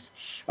East.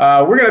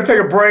 We're going to take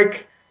a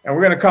break, and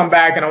we're going to come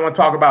back, and I want to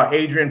talk about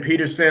Adrian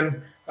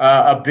Peterson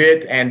a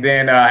bit, and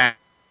then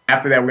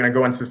after that, we're going to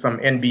go into some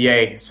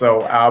NBA.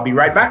 So I'll be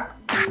right back.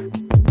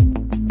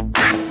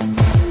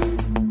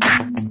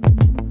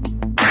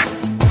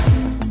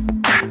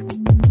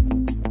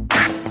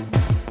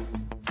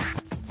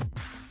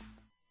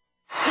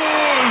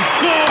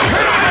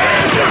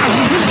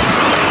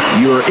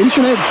 Your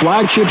internet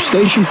flagship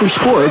station for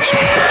sports.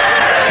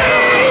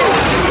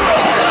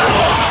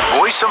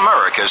 Voice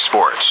America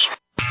Sports.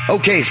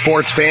 Okay,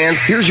 sports fans,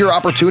 here's your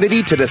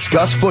opportunity to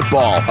discuss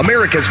football,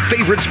 America's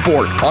favorite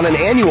sport. On an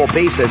annual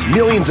basis,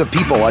 millions of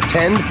people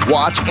attend,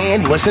 watch,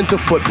 and listen to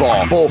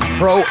football, both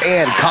pro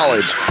and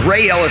college.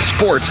 Ray Ellis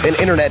Sports, an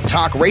internet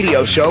talk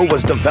radio show,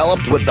 was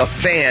developed with the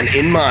fan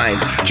in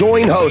mind.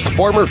 Join host,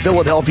 former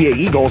Philadelphia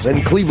Eagles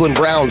and Cleveland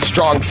Browns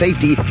strong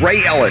safety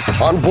Ray Ellis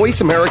on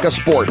Voice America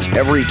Sports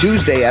every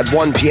Tuesday at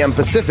 1 p.m.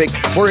 Pacific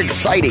for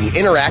exciting,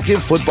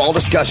 interactive football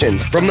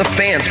discussions from the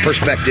fans'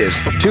 perspective.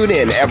 Tune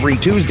in every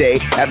Tuesday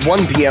at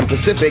 1 p.m.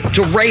 Pacific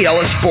to Ray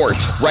Ellis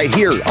Sports right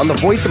here on the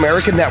Voice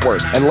America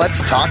Network, and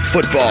let's talk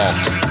football.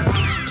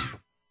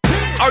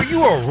 Are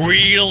you a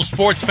real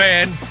sports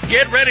fan?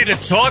 Get ready to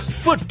talk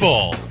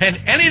football and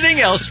anything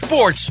else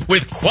sports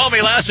with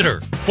Kwame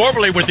Lassiter,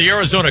 formerly with the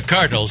Arizona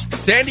Cardinals,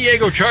 San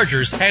Diego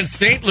Chargers, and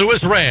St.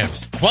 Louis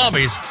Rams.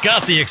 Kwame's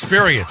got the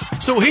experience,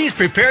 so he's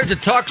prepared to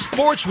talk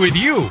sports with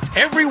you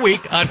every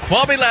week on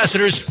Kwame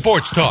Lassiter's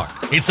Sports Talk.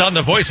 It's on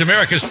the Voice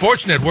America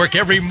Sports Network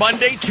every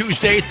Monday,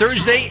 Tuesday,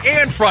 Thursday,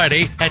 and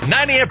Friday at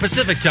 9 a.m.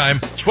 Pacific Time,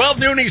 12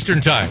 noon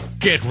Eastern Time.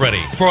 Get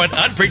ready for an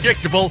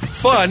unpredictable,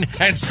 fun,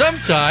 and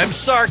sometimes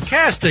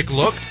sarcastic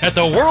look at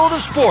the world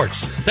of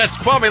sports. That's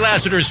Kwame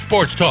Lassiter's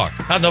Sports Talk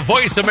on the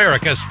Voice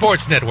America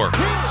Sports Network.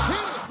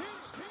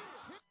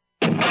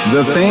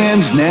 The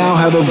fans now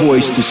have a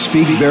voice to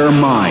speak their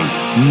mind.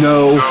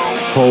 No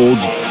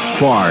holds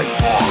barred.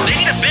 They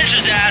need to bench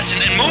his ass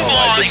and then move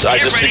on. I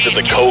just think that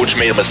the coach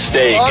made a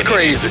mistake. All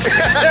crazy.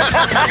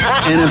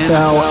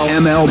 NFL,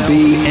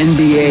 MLB,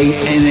 NBA,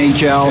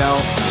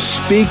 NHL.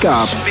 Speak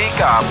up.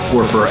 Speak up.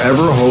 Or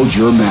forever hold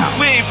your mouth.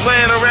 We ain't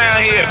playing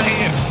around here.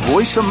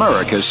 Voice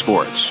America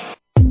Sports.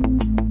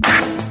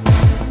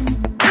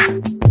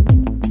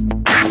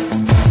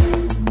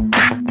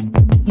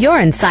 You're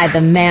inside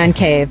the Man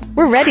Cave.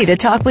 We're ready to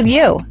talk with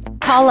you.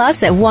 Call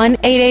us at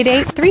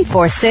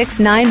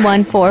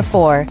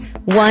 1-888-346-9144,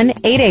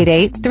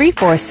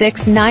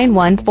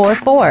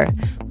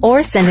 1-888-346-9144,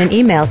 or send an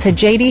email to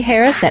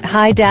jdharris at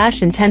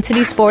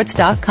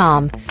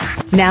high-intensitysports.com.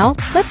 Now,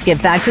 let's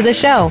get back to the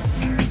show.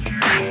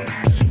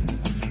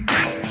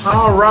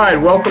 All right,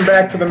 welcome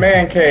back to the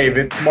Man Cave.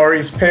 It's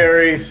Maurice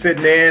Perry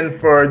sitting in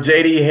for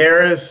J.D.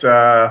 Harris.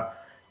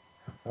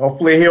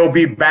 Hopefully he'll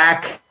be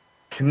back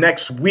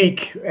next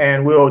week,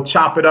 and we'll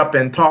chop it up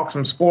and talk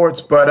some sports.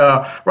 But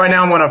right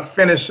now I want to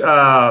finish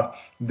the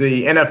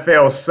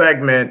NFL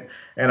segment,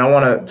 and I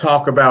want to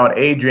talk about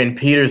Adrian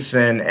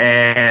Peterson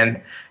and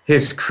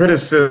his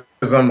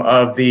criticism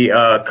of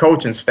the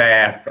coaching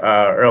staff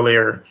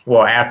after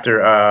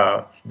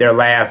their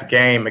last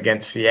game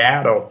against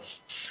Seattle.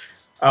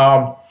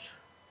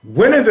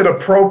 When is it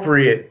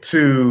appropriate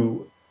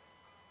to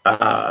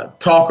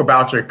talk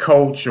about your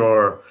coach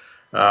or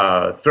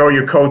throw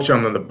your coach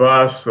under the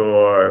bus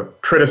or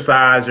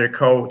criticize your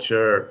coach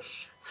or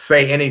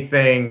say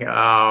anything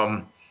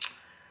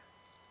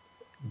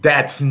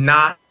that's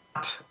not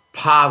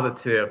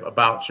positive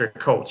about your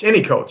coach?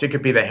 Any coach. It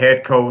could be the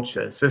head coach,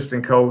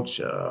 assistant coach,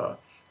 or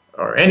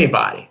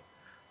anybody.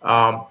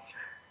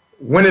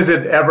 When is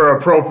it ever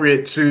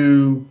appropriate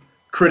to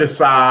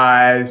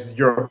criticize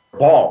your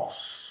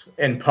boss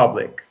in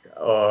public,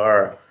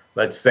 or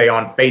let's say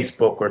on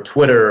Facebook or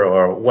Twitter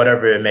or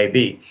whatever it may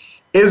be?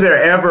 Is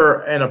there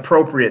ever an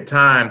appropriate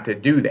time to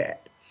do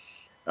that?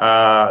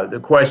 The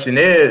question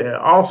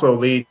also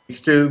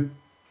leads to,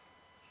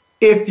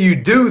 if you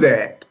do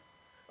that,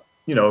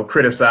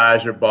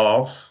 criticize your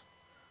boss,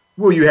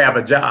 will you have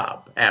a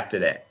job after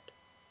that?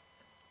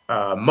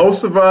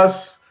 Most of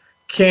us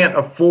can't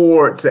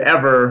afford to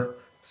ever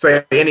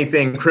say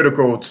anything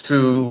critical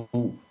to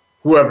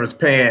whoever's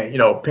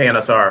giving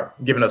us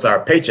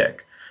our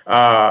paycheck.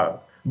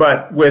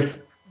 But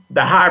with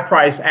the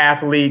high-priced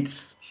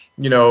athletes,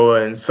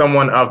 and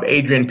someone of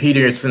Adrian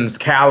Peterson's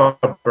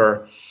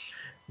caliber,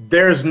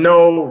 there's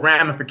no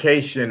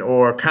ramification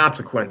or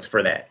consequence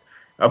for that.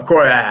 Of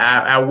course,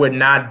 I would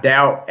not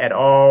doubt at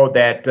all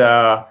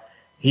that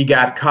he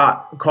got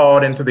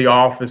called into the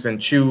office and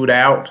chewed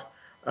out,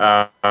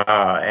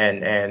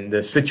 and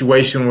the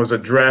situation was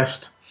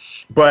addressed.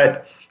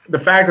 But the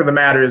fact of the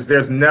matter is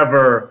there's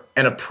never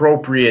an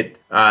appropriate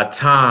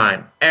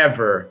time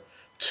ever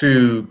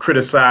to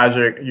criticize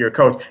your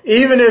coach.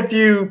 Even if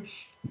you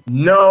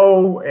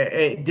know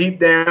deep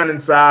down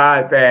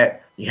inside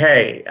that,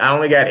 hey, I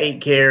only got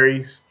 8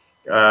 carries.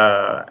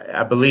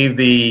 I believe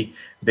the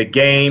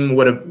game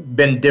would have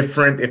been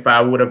different if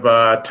I would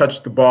have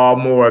touched the ball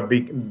more,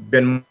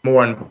 been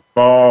more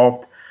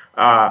involved.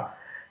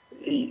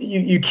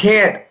 You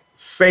can't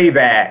say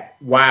that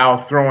while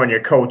throwing your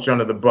coach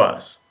under the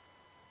bus.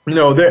 And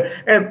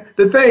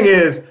the thing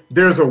is,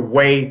 there's a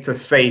way to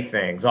say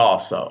things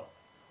also.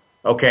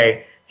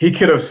 Okay, he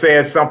could have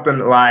said something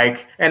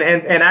like, and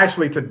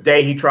actually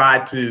today he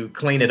tried to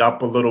clean it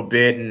up a little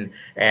bit,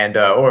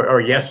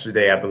 or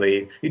yesterday I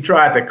believe he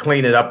tried to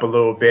clean it up a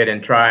little bit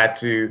and tried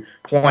to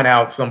point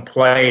out some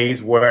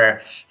plays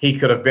where he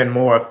could have been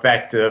more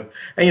effective.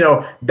 And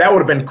that would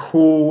have been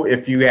cool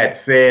if you had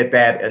said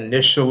that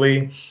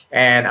initially.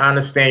 And I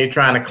understand you're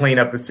trying to clean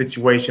up the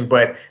situation,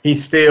 but he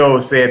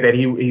still said that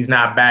he's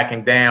not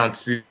backing down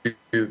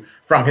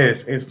from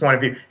his point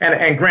of view.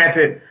 And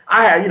granted,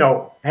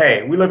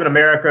 hey, we live in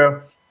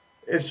America.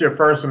 It's your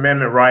First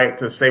Amendment right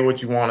to say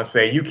what you want to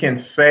say. You can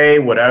say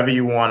whatever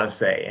you want to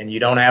say, and you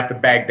don't have to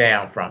back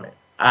down from it.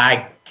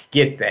 I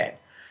get that.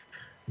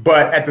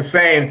 But at the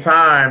same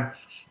time,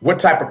 what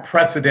type of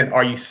precedent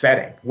are you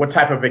setting? What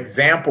type of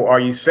example are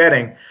you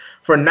setting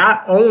for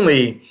not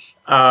only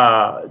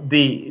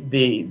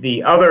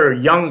the other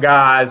young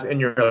guys in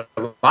your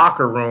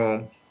locker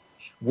room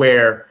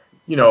where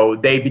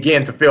they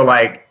begin to feel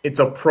like it's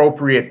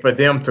appropriate for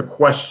them to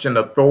question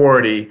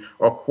authority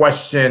or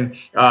question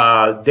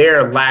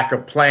their lack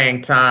of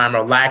playing time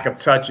or lack of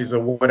touches or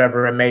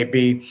whatever it may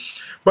be.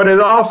 But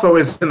it also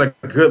isn't a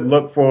good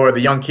look for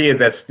the young kids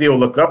that still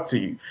look up to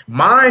you.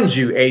 Mind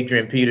you,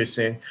 Adrian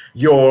Peterson,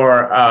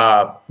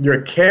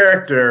 your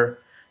character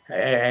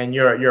and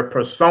your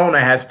persona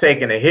has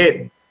taken a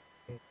hit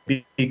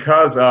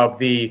because of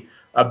the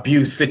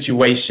abuse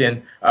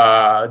situation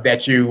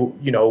that you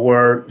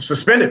were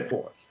suspended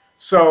for.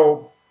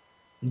 So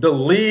the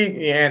league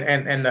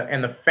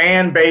and the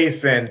fan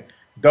base and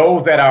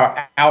those that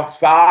are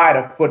outside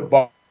of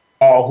football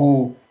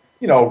who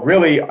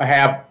really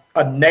have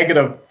a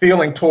negative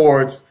feeling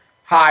towards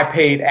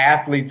high-paid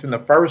athletes in the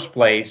first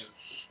place,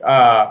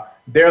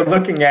 they're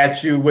looking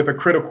at you with a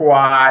critical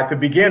eye to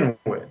begin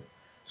with.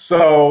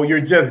 So you're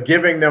just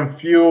giving them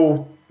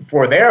fuel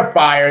for their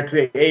fire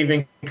to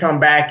even come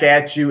back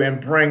at you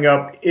and bring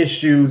up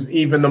issues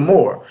even the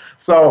more.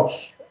 So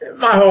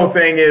my whole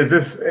thing is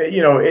this,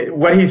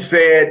 what he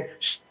said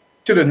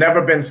should have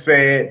never been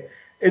said.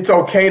 It's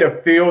okay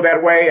to feel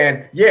that way.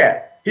 And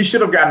yeah, he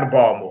should have gotten the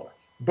ball more.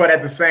 But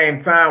at the same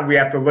time, we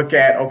have to look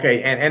at,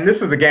 okay, and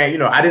this is a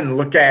game, I didn't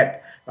look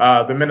at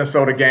the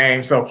Minnesota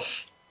game, so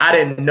I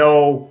didn't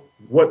know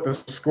what the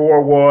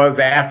score was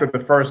after the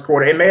first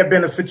quarter. It may have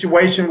been a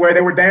situation where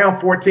they were down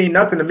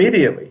 14-0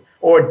 immediately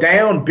or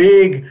down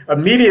big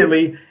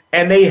immediately,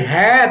 and they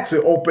had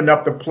to open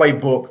up the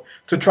playbook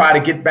to try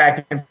to get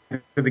back into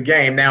the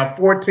game. Now,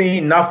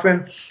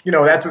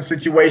 14-0, that's a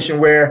situation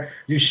where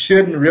you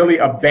shouldn't really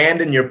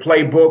abandon your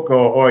playbook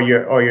or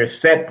your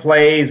set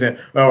plays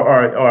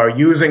or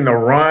using the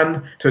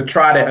run to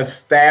try to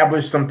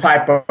establish some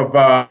type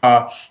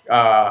of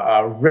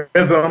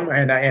rhythm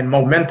and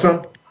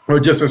momentum,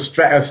 or just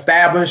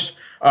establish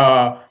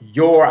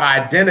your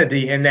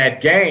identity in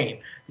that game.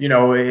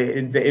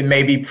 It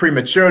may be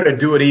premature to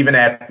do it even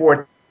at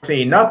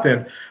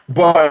 14-0,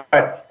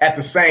 but at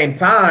the same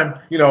time,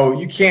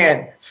 you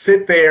can't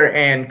sit there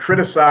and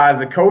criticize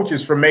the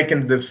coaches for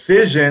making the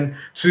decision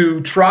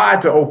to try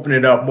to open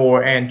it up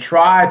more and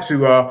try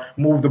to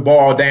move the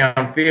ball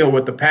downfield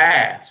with the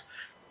pass.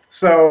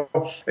 So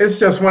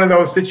it's just one of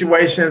those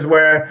situations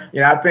where,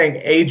 I think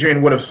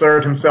Adrian would have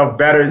served himself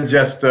better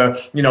just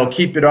to,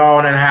 keep it all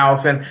in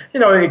house. And,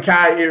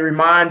 it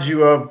reminds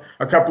you of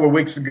a couple of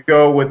weeks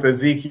ago with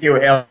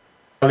Ezekiel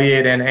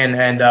Elliott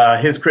and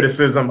his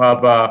criticism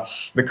of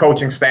the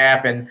coaching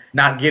staff and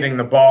not getting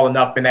the ball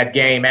enough in that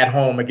game at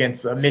home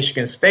against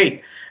Michigan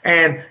State.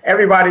 And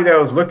everybody that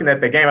was looking at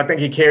the game, I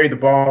think he carried the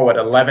ball,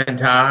 11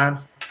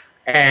 times.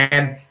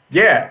 And,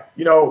 yeah,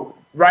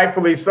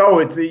 rightfully so.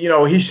 It's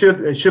he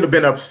should have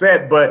been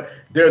upset, but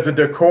there's a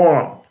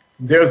decorum.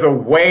 There's a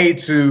way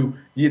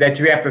that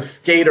you have to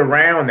skate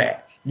around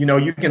that.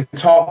 You can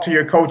talk to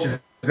your coaches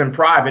in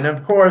private, and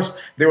of course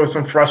there was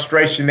some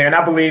frustration there. And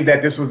I believe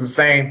that this was a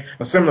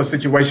similar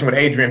situation with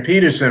Adrian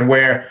Peterson,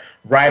 where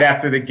right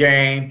after the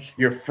game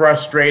you're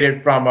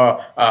frustrated from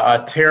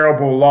a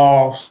terrible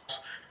loss.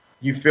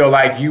 you feel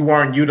like you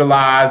weren't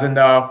utilized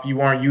enough, you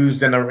weren't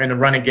used in the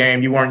running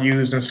game, you weren't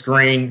used in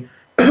screen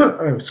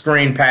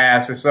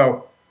passes.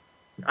 So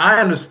I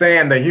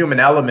understand the human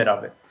element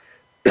of it.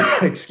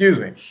 Excuse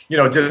me.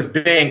 Just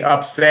being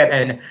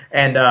upset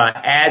and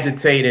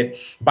agitated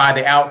by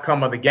the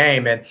outcome of the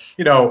game. And,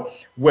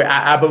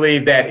 I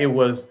believe that it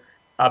was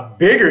a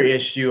bigger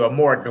issue, a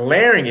more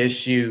glaring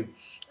issue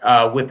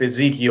with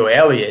Ezekiel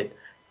Elliott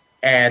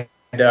and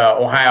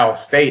Ohio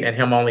State and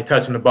him only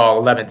touching the ball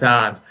 11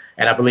 times.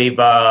 And I believe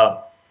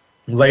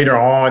later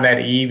on that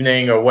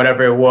evening or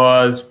whatever it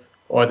was,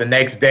 or the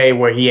next day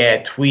where he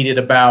had tweeted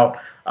about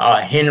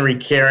Henry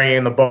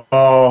carrying the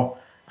ball,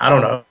 I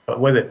don't know,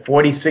 was it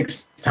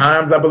 46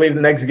 times, I believe,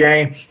 the next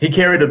game? He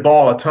carried the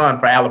ball a ton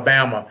for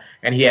Alabama,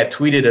 and he had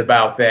tweeted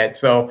about that.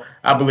 So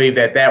I believe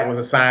that was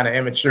a sign of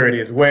immaturity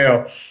as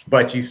well.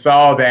 But you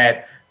saw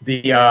that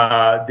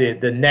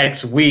the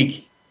next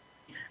week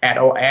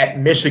at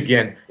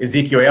Michigan,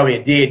 Ezekiel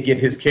Elliott did get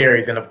his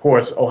carries. And, of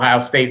course, Ohio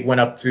State went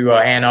up to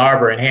Ann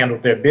Arbor and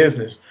handled their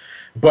business.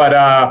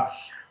 But,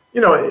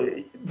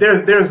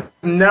 there's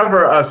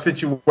never a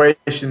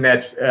situation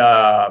that's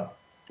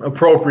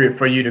appropriate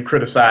for you to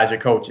criticize your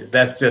coaches.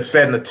 That's just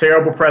setting a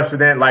terrible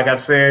precedent, like I've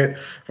said,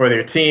 for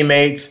their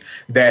teammates.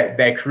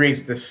 That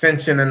creates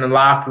dissension in the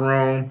locker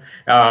room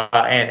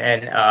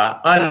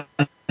and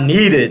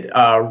unneeded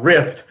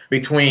rift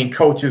between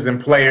coaches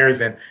and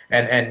players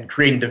and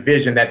creating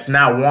division that's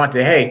not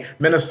wanted. Hey,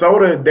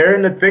 Minnesota, they're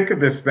in the thick of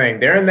this thing.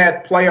 They're in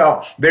that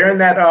playoff. They're in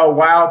that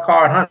wild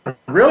card hunt.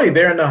 Really,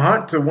 they're in the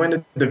hunt to win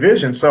the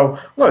division. So,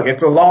 look,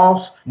 it's a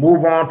loss.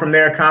 Move on from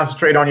there.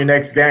 Concentrate on your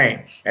next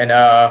game and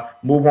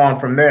move on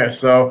from there.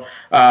 So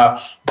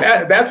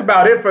that's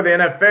about it for the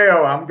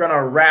NFL. I'm going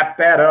to wrap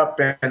that up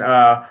and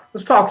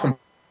let's talk some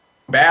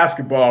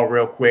basketball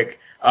real quick.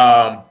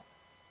 What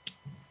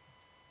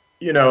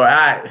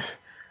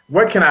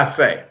can I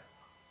say?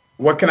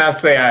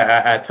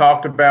 I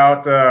talked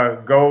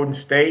about Golden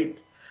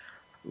State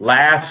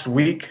last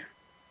week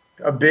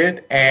a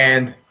bit,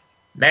 and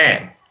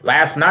man,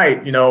 last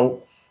night,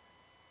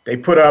 they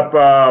put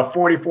up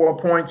 44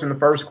 points in the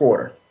first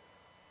quarter,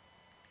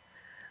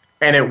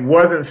 and it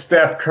wasn't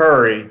Steph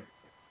Curry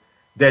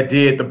that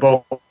did the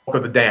bulk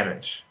of the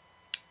damage.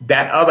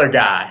 That other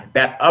guy,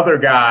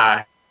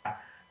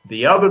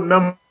 the other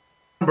member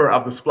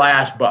of the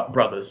Splash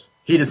Brothers,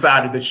 he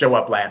decided to show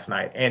up last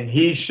night, and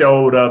he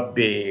showed up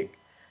big.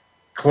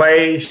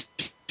 Clay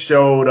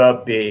showed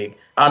up big.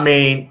 I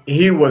mean,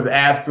 he was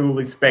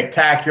absolutely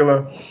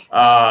spectacular,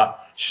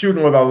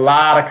 shooting with a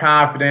lot of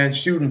confidence,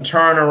 shooting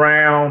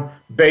turnaround,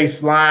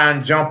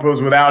 baseline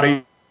jumpers without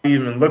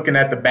even looking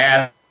at the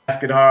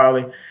basket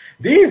hardly.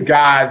 These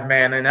guys,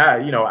 man, and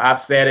I've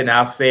said it and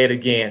I'll say it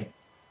again.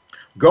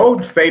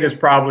 Golden State is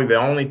probably the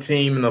only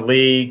team in the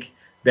league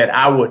that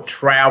I would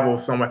travel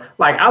somewhere.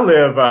 Like, I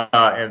live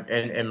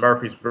in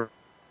Murfreesboro,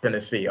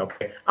 Tennessee,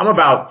 okay? I'm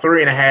about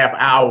 3.5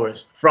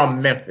 hours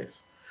from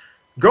Memphis.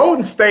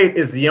 Golden State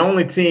is the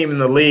only team in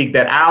the league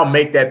that I'll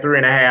make that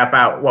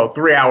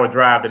 3-hour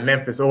drive to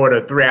Memphis or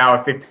the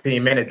 3-hour,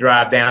 15-minute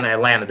drive down to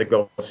Atlanta to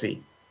go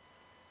see.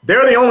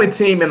 They're the only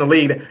team in the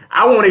league that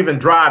I won't even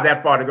drive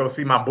that far to go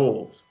see my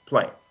Bulls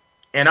play.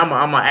 And I'm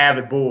an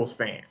avid Bulls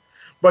fan.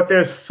 But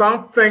there's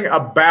something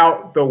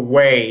about the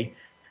way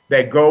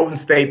that Golden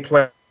State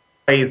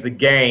plays the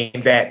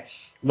game that,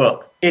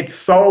 look, it's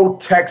so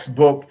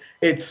textbook.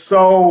 It's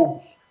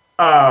so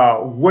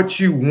what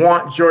you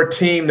want your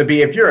team to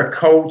be. If you're a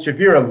coach, if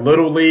you're a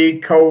little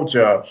league coach,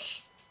 or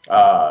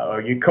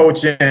you're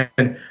coaching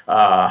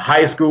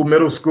high school,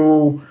 middle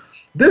school,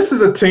 this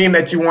is a team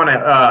that you want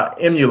to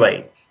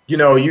emulate.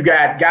 You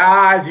got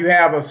guys, you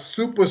have a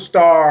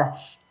superstar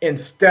in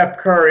Steph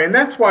Curry, and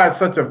that's why it's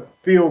such a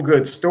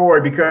feel-good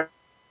story because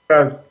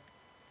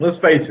let's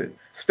face it,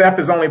 Steph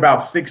is only about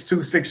 6'2",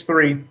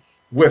 6'3",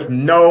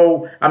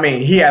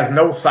 he has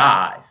no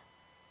size.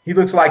 He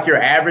looks like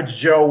your average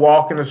Joe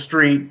walking the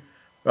street,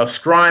 a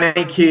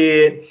scrawny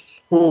kid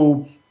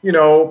who,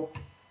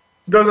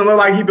 doesn't look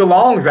like he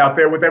belongs out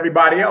there with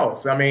everybody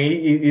else. I mean,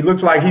 he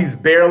looks like he's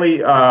barely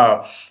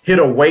hit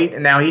a weight,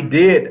 and now he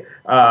did.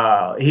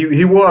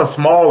 He was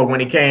smaller when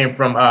he came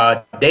from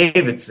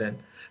Davidson,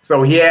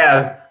 so he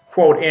has,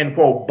 quote, end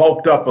quote,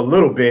 bulked up a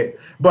little bit,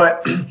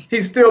 but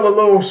he's still a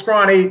little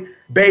scrawny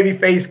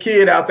baby-faced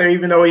kid out there,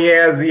 even though he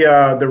has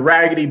the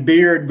raggedy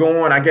beard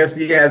going. I guess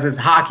he has his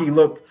hockey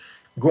look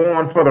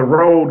going for the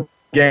road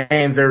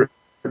games. They're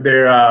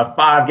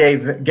 5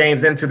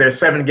 games into their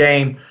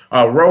 7-game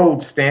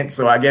road stint,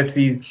 so I guess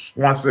he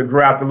wants to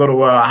grow out the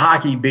little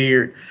hockey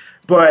beard.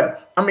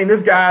 But, I mean,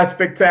 this guy is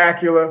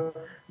spectacular.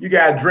 You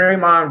got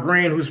Draymond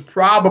Green, who's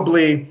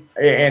probably,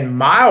 in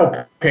my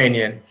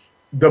opinion,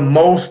 the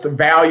most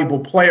valuable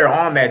player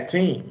on that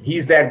team.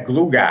 He's that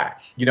glue guy.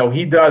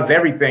 He does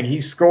everything.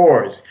 He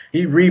scores.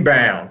 He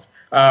rebounds.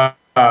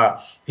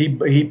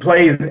 He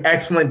plays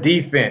excellent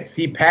defense.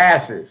 He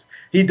passes.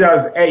 He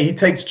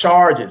takes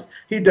charges.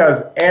 He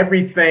does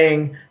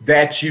everything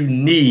that you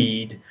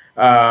need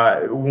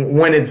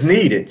when it's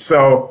needed.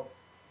 So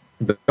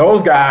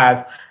those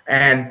guys,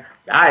 and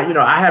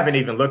I haven't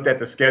even looked at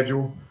the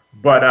schedule,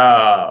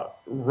 but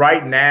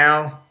right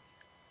now,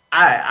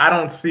 I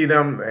don't see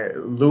them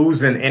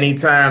losing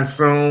anytime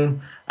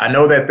soon. I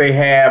know that they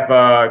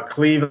have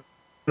Cleveland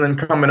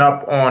coming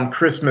up on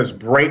Christmas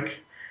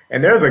break,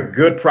 and there's a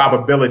good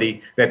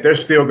probability that they're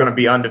still going to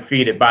be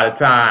undefeated by the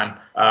time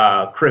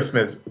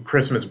Christmas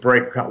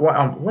break.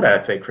 What did I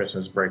say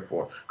Christmas break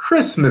for?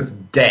 Christmas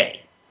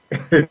Day,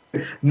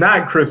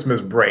 not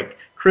Christmas break.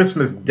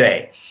 Christmas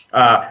Day.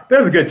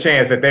 There's a good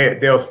chance that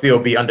they'll still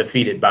be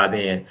undefeated by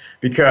then,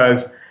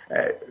 because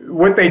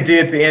what they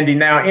did to Indy.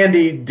 Now,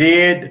 Indy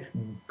did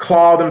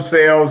claw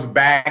themselves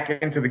back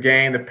into the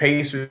game. The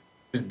Pacers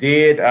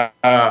did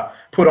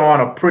put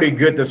on a pretty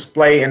good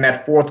display in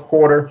that fourth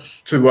quarter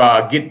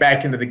to get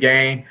back into the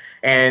game.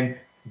 And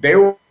they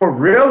were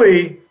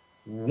really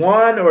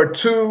 1 or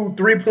 2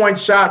 3-point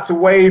shots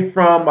away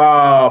from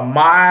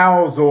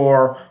Miles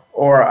or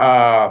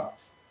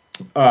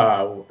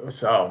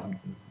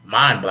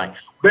mind blank.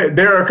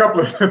 There are a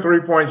couple of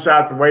 3-point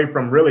shots away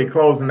from really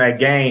closing that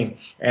game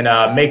and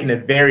making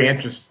it very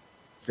interesting.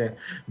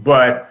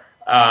 But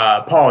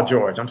Paul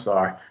George, I'm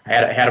sorry, I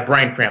had a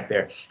brain cramp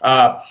there.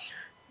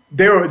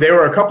 They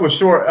were a couple of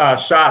short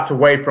shots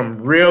away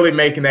from really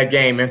making that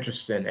game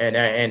interesting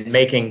and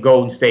making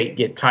Golden State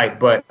get tight.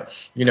 But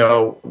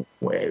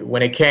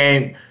when it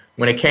came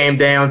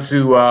down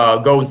to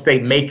Golden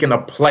State making a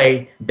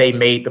play, they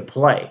made the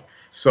play.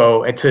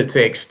 So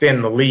to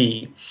extend the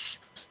lead.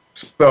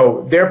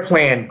 So they're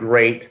playing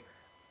great.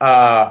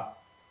 I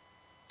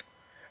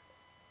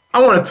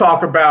want to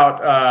talk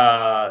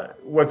about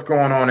what's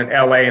going on in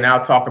LA, and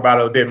I'll talk about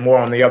it a bit more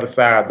on the other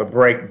side of the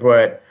break.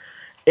 But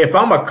if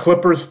I'm a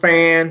Clippers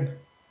fan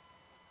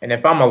and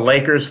if I'm a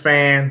Lakers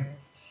fan,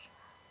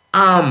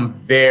 I'm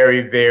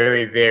very,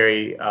 very,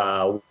 very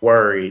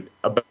worried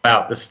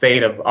about the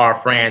state of our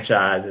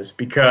franchises,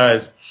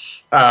 because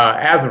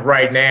as of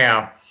right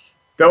now,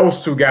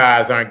 those two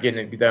guys aren't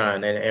getting it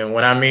done. And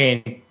what I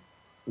mean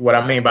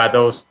by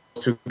those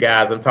two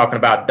guys, I'm talking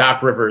about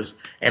Doc Rivers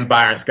and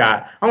Byron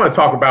Scott. I'm going to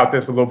talk about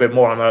this a little bit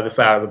more on the other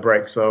side of the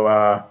break, so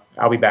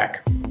I'll be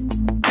back. The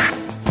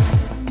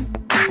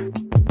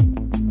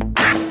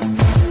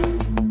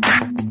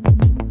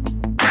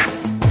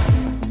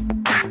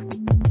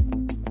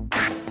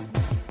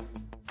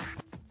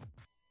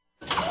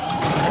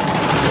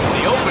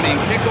opening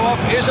kickoff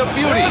is a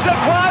beauty. It's a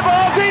fly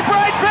ball deep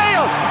right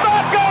field.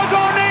 Back goes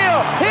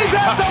O'Neal. He's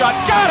at the shot.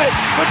 Got it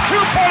with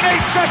 2.8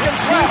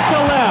 seconds left to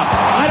left.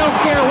 I don't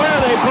care where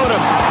they put him.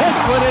 This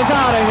one is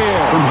out of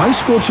here. From high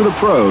school to the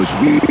pros,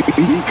 we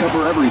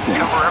cover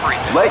everything.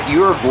 Let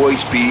your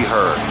voice be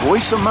heard.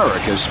 Voice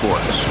America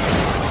Sports.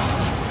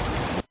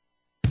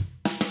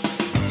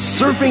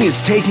 Surfing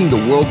is taking the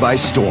world by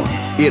storm.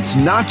 It's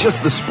not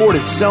just the sport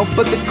itself,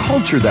 but the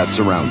culture that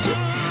surrounds it.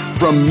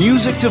 From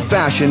music to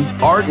fashion,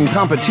 art, and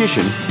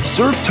competition,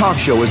 Surf Talk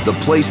Show is the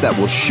place that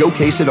will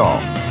showcase it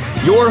all.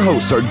 Your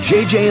hosts are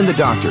JJ and the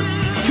Doctor,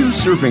 two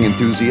surfing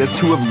enthusiasts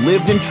who have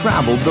lived and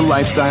traveled the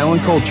lifestyle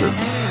and culture.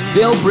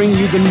 They'll bring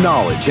you the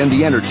knowledge and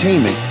the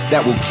entertainment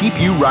that will keep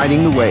you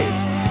riding the wave.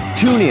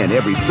 Tune in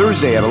every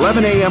Thursday at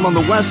 11 a.m. on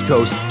the West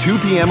Coast, 2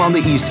 p.m. on the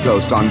East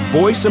Coast on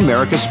Voice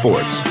America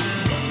Sports.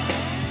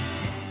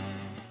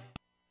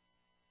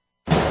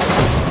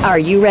 Are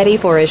you ready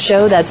for a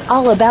show that's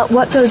all about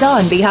what goes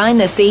on behind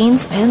the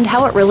scenes and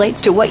how it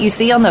relates to what you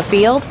see on the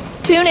field?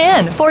 Tune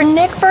in for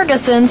Nick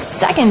Ferguson's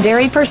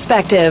Secondary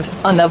Perspective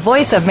on the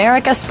Voice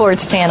America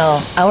Sports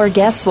Channel. Our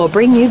guests will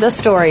bring you the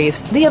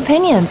stories, the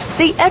opinions,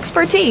 the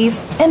expertise,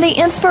 and the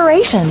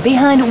inspiration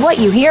behind what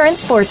you hear in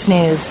sports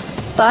news.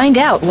 Find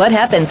out what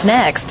happens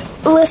next.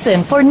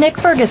 Listen for Nick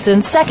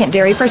Ferguson's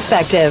Secondary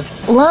Perspective,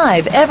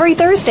 live every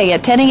Thursday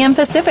at 10 a.m.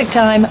 Pacific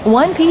Time,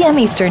 1 p.m.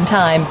 Eastern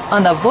Time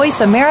on the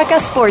Voice America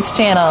Sports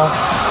Channel.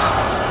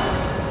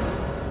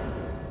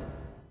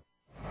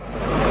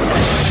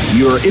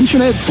 Your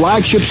internet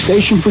flagship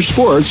station for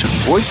sports,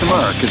 Voice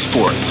America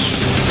Sports.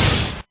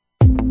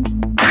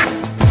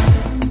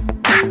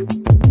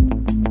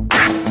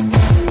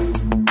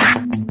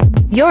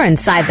 You're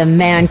inside the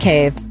Man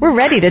Cave. We're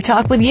ready to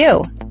talk with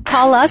you.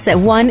 Call us at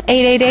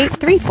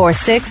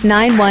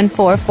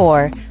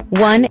 1-888-346-9144,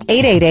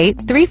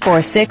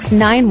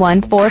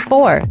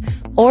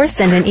 1-888-346-9144, or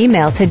send an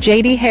email to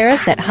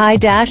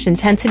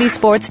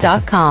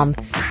jdharris@high-intensitysports.com.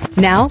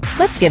 Now,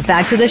 let's get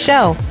back to the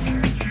show.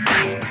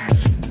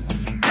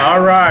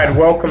 All right,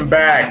 welcome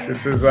back.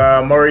 This is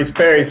Maurice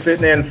Perry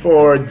sitting in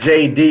for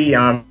JD.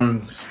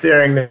 I'm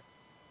steering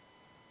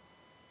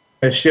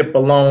the ship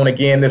alone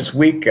again this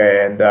week,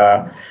 and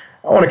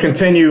I want to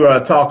continue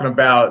talking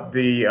about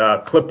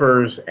the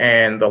Clippers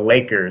and the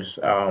Lakers.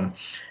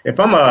 If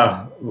I'm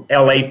a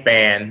LA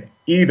fan,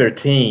 either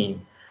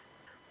team,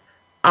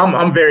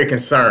 I'm very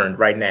concerned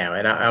right now,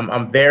 and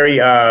I'm very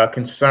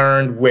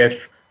concerned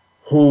with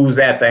who's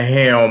at the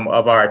helm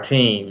of our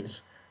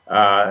teams.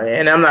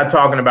 And I'm not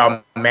talking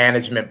about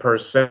management per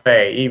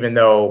se, even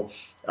though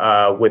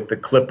with the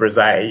Clippers,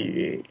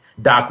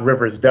 Doc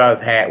Rivers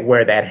does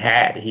wear that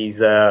hat.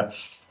 He's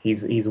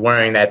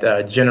wearing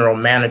that general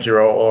manager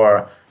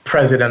or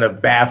president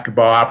of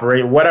basketball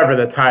operation, whatever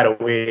the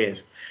title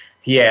is.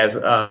 He has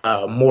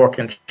more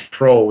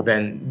control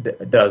than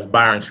does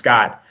Byron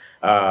Scott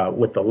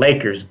with the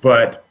Lakers.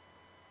 But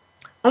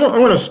I'm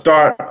going to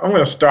start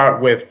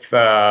with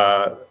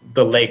the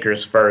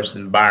Lakers first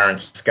and Byron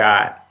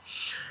Scott.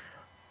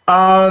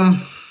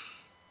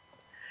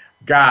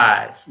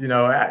 Guys,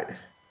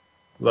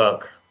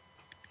 look,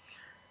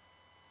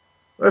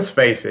 let's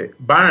face it.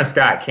 Byron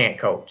Scott can't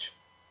coach.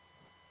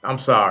 I'm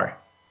sorry.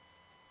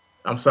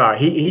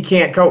 He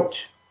can't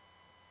coach.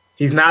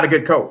 He's not a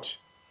good coach.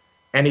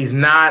 And he's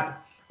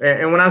not,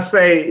 and when I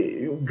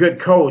say good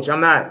coach,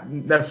 I'm not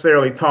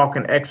necessarily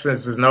talking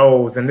X's and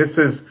O's, and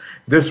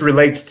this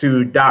relates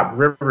to Doc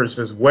Rivers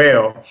as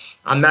well.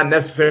 I'm not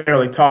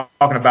necessarily talking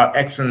about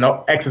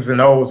X's and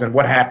O's and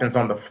what happens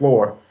on the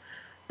floor,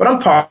 but I'm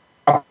talking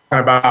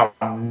about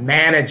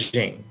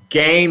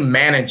game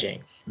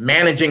managing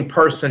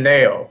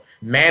personnel,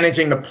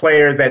 managing the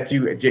players that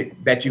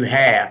you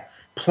have,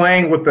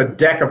 playing with the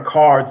deck of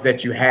cards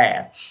that you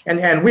have.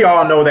 And we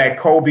all know that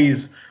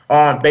Kobe's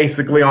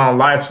basically on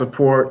life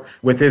support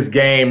with his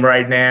game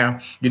right now.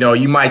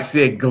 You might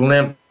see a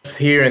glimpse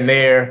here and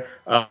there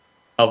of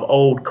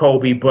old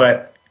Kobe,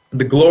 but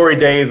the glory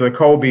days of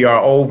Kobe are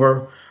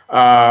over.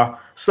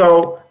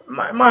 So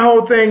my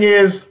whole thing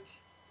is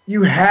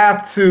you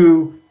have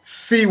to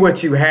see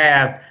what you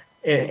have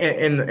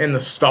in the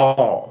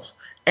stalls.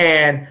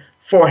 And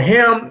for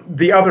him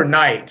the other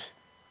night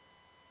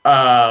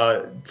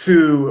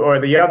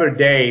the other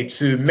day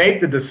to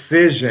make the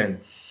decision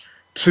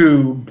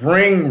to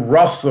bring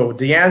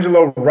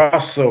D'Angelo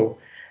Russell,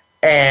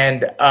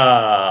 and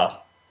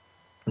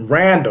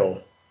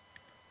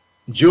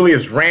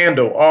Julius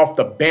Randle off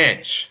the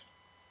bench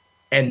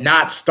and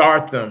not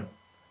start them,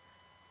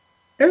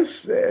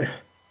 it's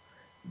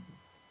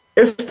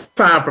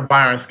time for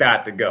Byron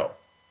Scott to go,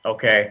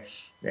 okay?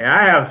 And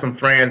I have some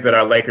friends that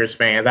are Lakers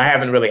fans. I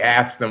haven't really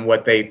asked them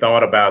what they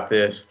thought about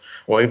this,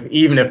 or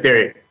even if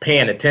they're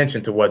paying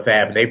attention to what's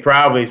happening. They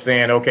probably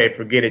saying, okay,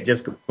 forget it,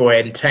 just go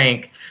ahead and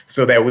tank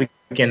so that we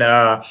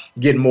can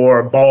get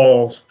more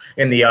balls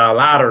in the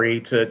lottery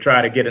to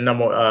try to get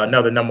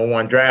another number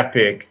one draft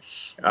pick,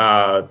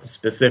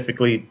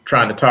 specifically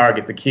trying to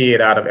target the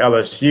kid out of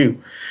LSU.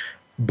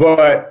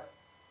 But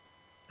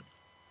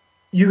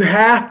you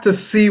have to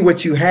see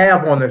what you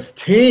have on this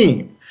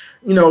team.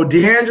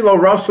 D'Angelo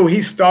Russell,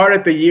 he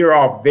started the year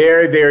off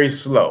very, very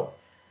slow.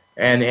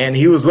 And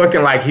he was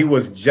looking like he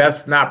was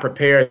just not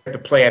prepared to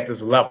play at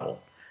this level.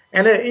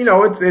 And,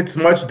 it's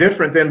much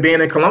different than being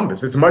in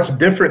Columbus. It's much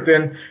different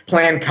than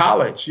playing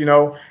college.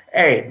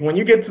 Hey, when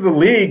you get to the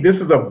league,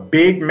 this is a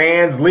big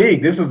man's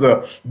league. This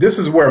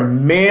is where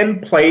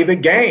men play the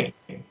game.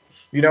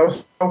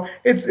 So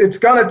it's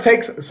going to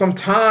take some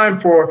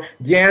time for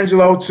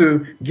D'Angelo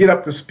to get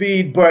up to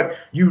speed, but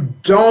you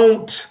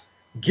don't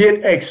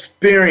get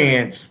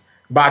experience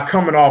by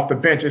coming off the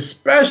bench,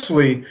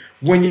 especially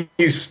when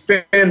you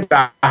spend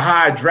a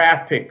high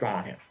draft pick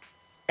on him.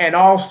 And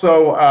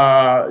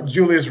also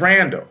Julius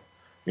Randle.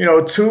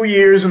 2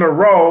 years in a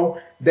row,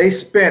 they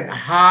spent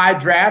high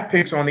draft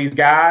picks on these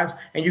guys,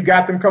 and you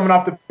got them coming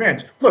off the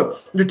bench.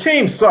 Look, your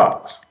team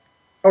sucks,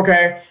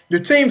 okay? Your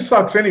team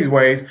sucks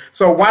anyways,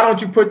 so why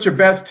don't you put your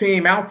best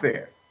team out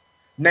there?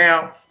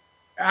 Now,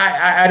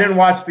 I didn't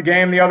watch the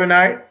game the other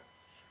night,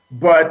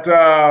 but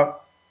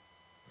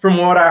from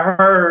what I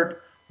heard,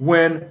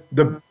 when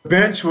the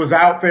bench was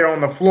out there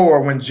on the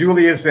floor, when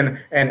Julius and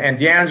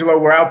D'Angelo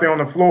were out there on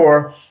the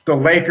floor, the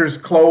Lakers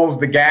closed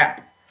the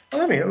gap.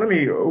 Let me.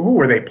 Who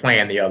were they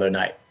playing the other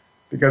night?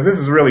 Because this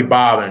is really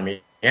bothering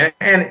me. And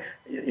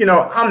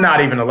I'm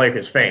not even a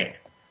Lakers fan.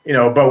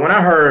 But when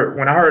I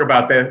heard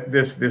about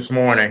this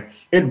morning,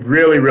 it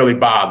really, really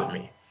bothered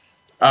me.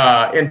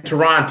 In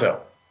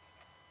Toronto.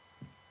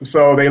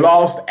 So they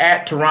lost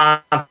at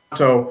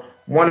Toronto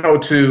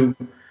 102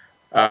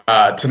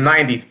 to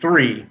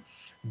 93.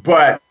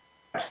 But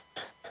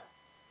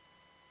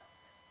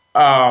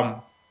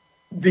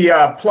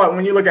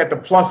when you look at the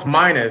plus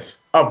minus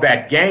of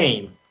that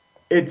game,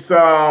 it's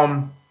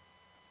apparent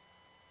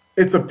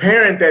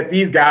that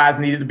these guys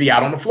needed to be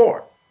out on the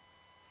floor.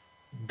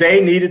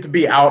 They needed to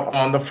be out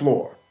on the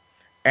floor,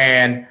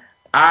 and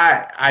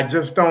I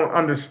just don't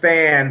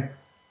understand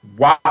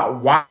why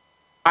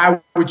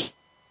would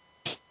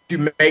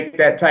you make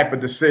that type of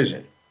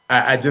decision.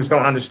 I just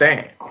don't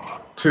understand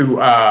to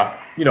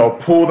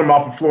pull them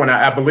off the floor. And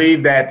I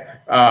believe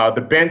that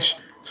the bench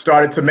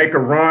started to make a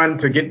run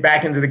to get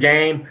back into the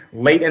game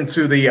late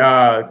into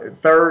the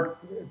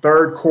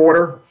third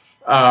quarter.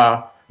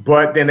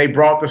 But then they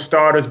brought the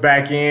starters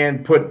back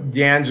in, put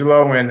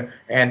D'Angelo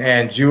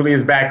and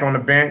Julius back on the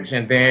bench,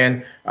 and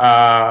then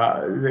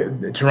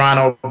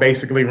Toronto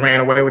basically ran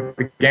away with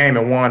the game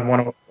and won,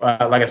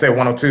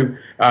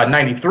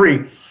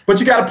 102-93. But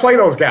you got to play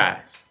those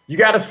guys. You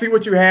got to see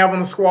what you have on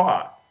the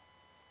squad.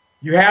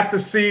 You have to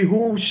see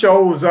who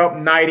shows up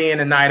night in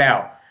and night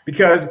out,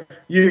 because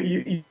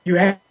you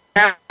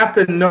have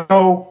to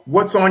know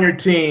what's on your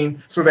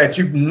team so that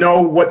you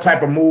know what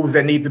type of moves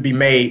that need to be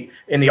made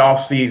in the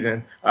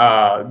offseason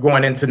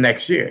going into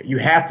next year. You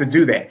have to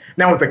do that.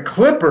 Now, with the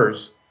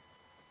Clippers,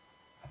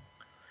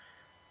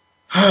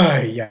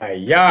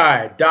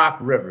 Doc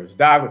Rivers.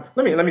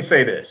 Let me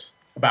say this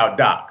about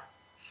Doc.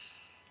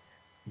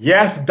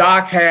 Yes,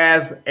 Doc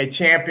has a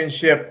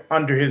championship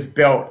under his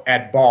belt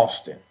at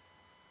Boston.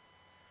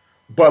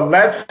 But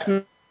let's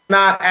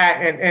not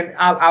act, and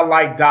I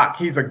like Doc.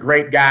 He's a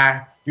great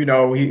guy. You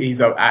know,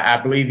 I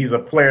believe he's a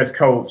player's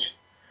coach.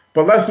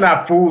 But let's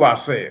not fool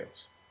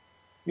ourselves.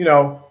 You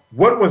know,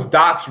 what was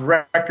Doc's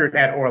record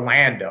at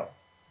Orlando?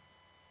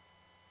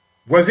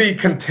 Was he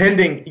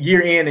contending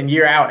year in and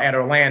year out at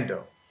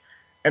Orlando?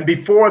 And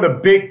before the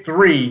big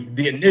three,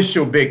 the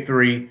initial big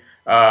three,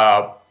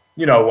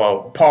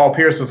 Paul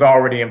Pierce was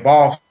already in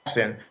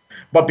Boston.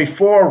 But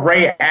before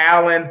Ray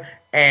Allen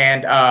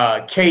and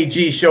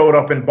KG showed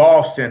up in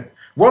Boston,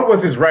 what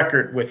was his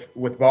record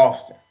with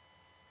Boston?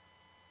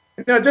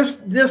 You know,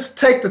 just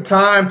take the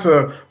time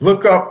to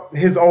look up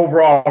his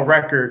overall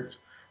records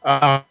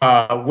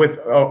with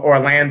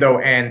Orlando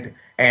and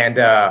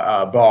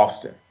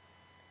Boston.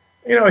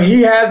 You know,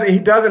 he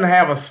doesn't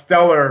have a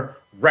stellar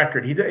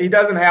record. He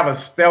doesn't have a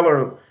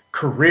stellar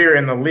career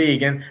in the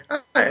league. And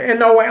in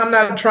no way, I'm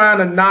not trying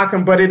to knock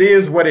him, but it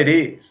is what it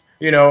is.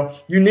 You know,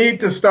 you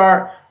need to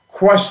start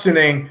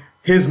questioning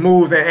his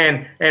moves,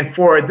 and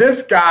for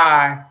this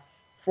guy,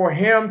 for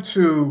him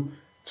to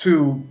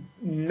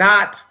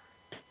not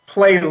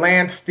play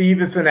Lance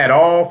Stevenson at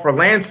all, for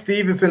Lance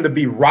Stevenson to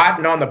be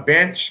rotting on the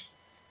bench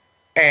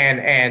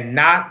and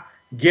not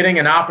getting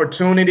an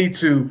opportunity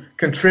to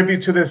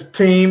contribute to this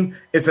team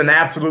is an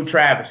absolute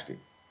travesty.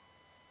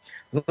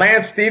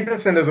 Lance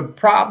Stevenson is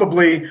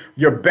probably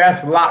your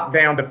best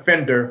lockdown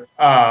defender,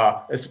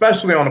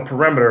 especially on the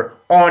perimeter,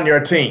 on your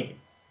team.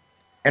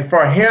 And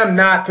for him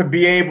not to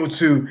be able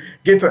to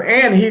get to,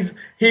 and he's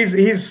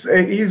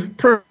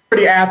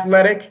pretty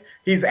athletic.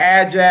 He's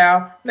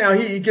agile. Now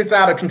he gets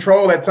out of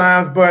control at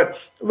times, but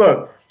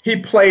look, he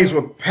plays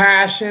with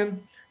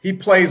passion. He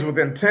plays with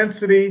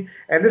intensity,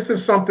 and this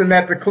is something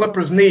that the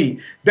Clippers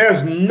need.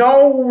 There's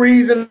no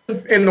reason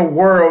in the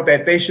world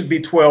that they should be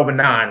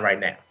 12-9 right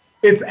now.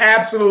 It's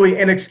absolutely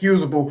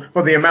inexcusable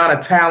for the amount of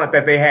talent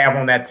that they have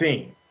on that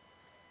team.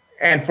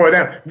 And for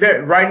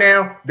them, right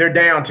now, they're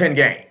down 10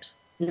 games.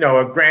 You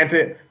know,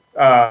 granted,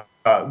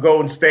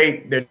 Golden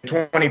State, they're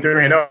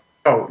 23-0.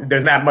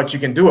 There's not much you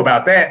can do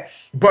about that.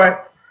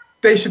 But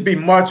they should be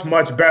much,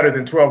 much better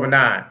than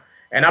 12-9.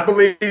 And I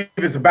believe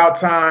it's about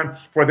time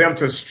for them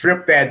to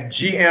strip that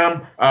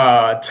GM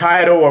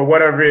title or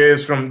whatever it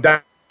is from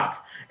Doc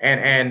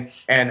and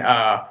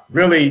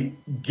really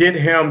get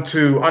him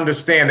to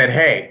understand that,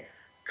 hey,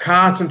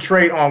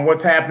 concentrate on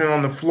what's happening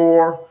on the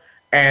floor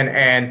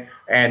and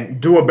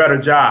do a better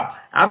job.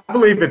 I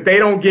believe if they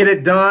don't get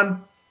it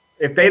done,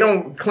 if they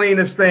don't clean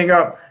this thing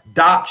up,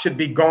 Doc should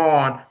be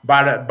gone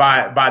by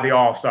the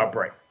All-Star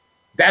break.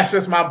 That's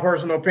just my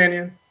personal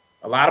opinion.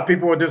 A lot of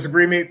people will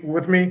disagree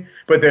with me,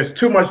 but there's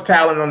too much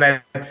talent on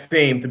that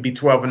team to be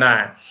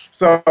 12-9.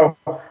 So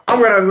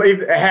I'm going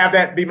to have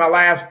that be my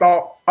last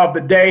thought of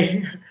the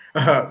day.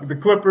 The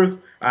Clippers,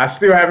 I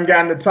still haven't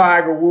gotten to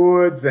Tiger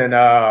Woods and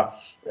the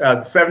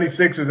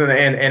 76ers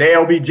and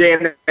LBJ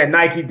and that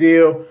Nike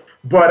deal.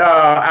 But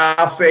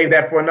I'll save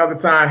that for another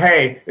time.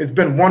 Hey, it's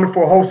been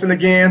wonderful hosting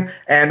again,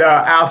 and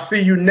I'll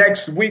see you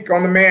next week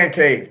on the Man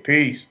Cave.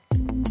 Peace.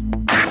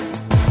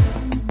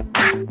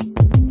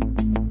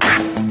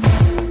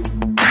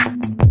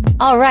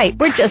 All right,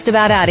 we're just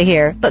about out of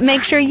here, but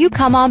make sure you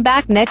come on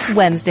back next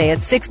Wednesday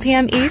at 6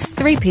 p.m. East,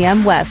 3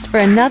 p.m. West for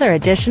another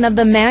edition of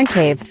The Man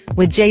Cave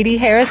with J.D.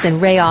 Harris and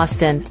Ray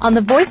Austin on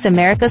the Voice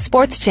America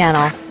Sports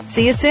Channel.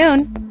 See you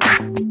soon.